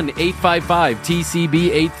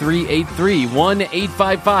 1-855-TCB-8383.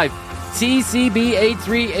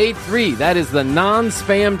 1-855-TCB-8383. That is the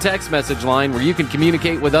non-spam text message line where you can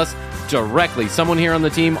communicate with us directly. Someone here on the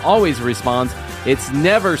team always responds. It's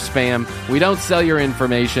never spam. We don't sell your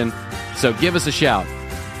information. So give us a shout.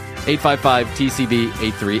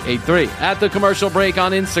 855-TCB-8383. At The Commercial Break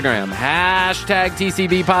on Instagram. Hashtag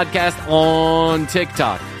TCB Podcast on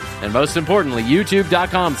TikTok. And most importantly,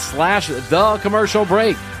 YouTube.com/The Commercial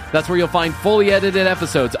Break. That's where you'll find fully edited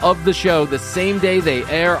episodes of the show the same day they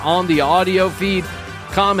air on the audio feed.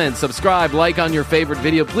 Comment, subscribe, like on your favorite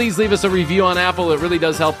video. Please leave us a review on Apple. It really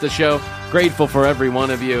does help the show. Grateful for every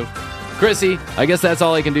one of you. Chrissy, I guess that's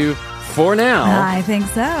all I can do for now. I think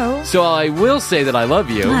so. So I will say that I love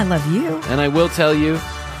you. I love you. And I will tell you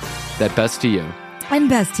that best to you. And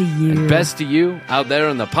best to you. And best to you out there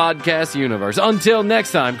in the podcast universe. Until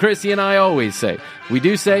next time, Chrissy and I always say, we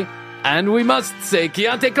do say, and we must say,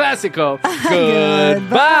 Chianti Classico.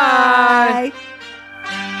 Goodbye.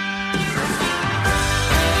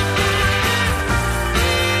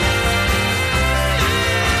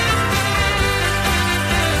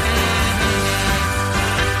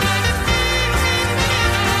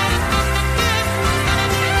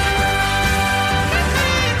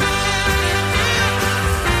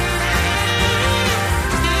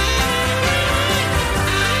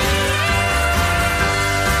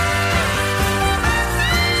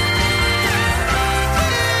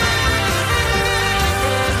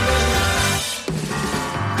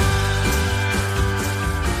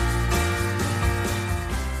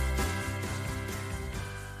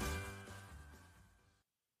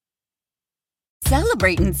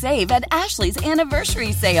 Celebrate and save at Ashley's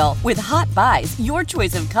Anniversary Sale. With Hot Buys, your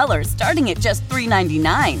choice of colors starting at just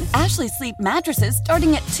 $3.99. Ashley Sleep mattresses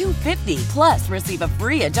starting at $2.50. Plus, receive a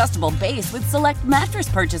free adjustable base with select mattress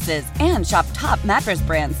purchases. And shop top mattress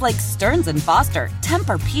brands like Stearns & Foster,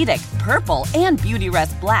 Tempur-Pedic, Purple, and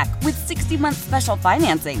Beautyrest Black with 60-month special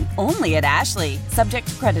financing. Only at Ashley. Subject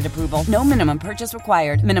to credit approval. No minimum purchase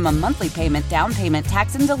required. Minimum monthly payment, down payment,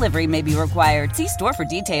 tax, and delivery may be required. See store for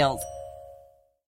details.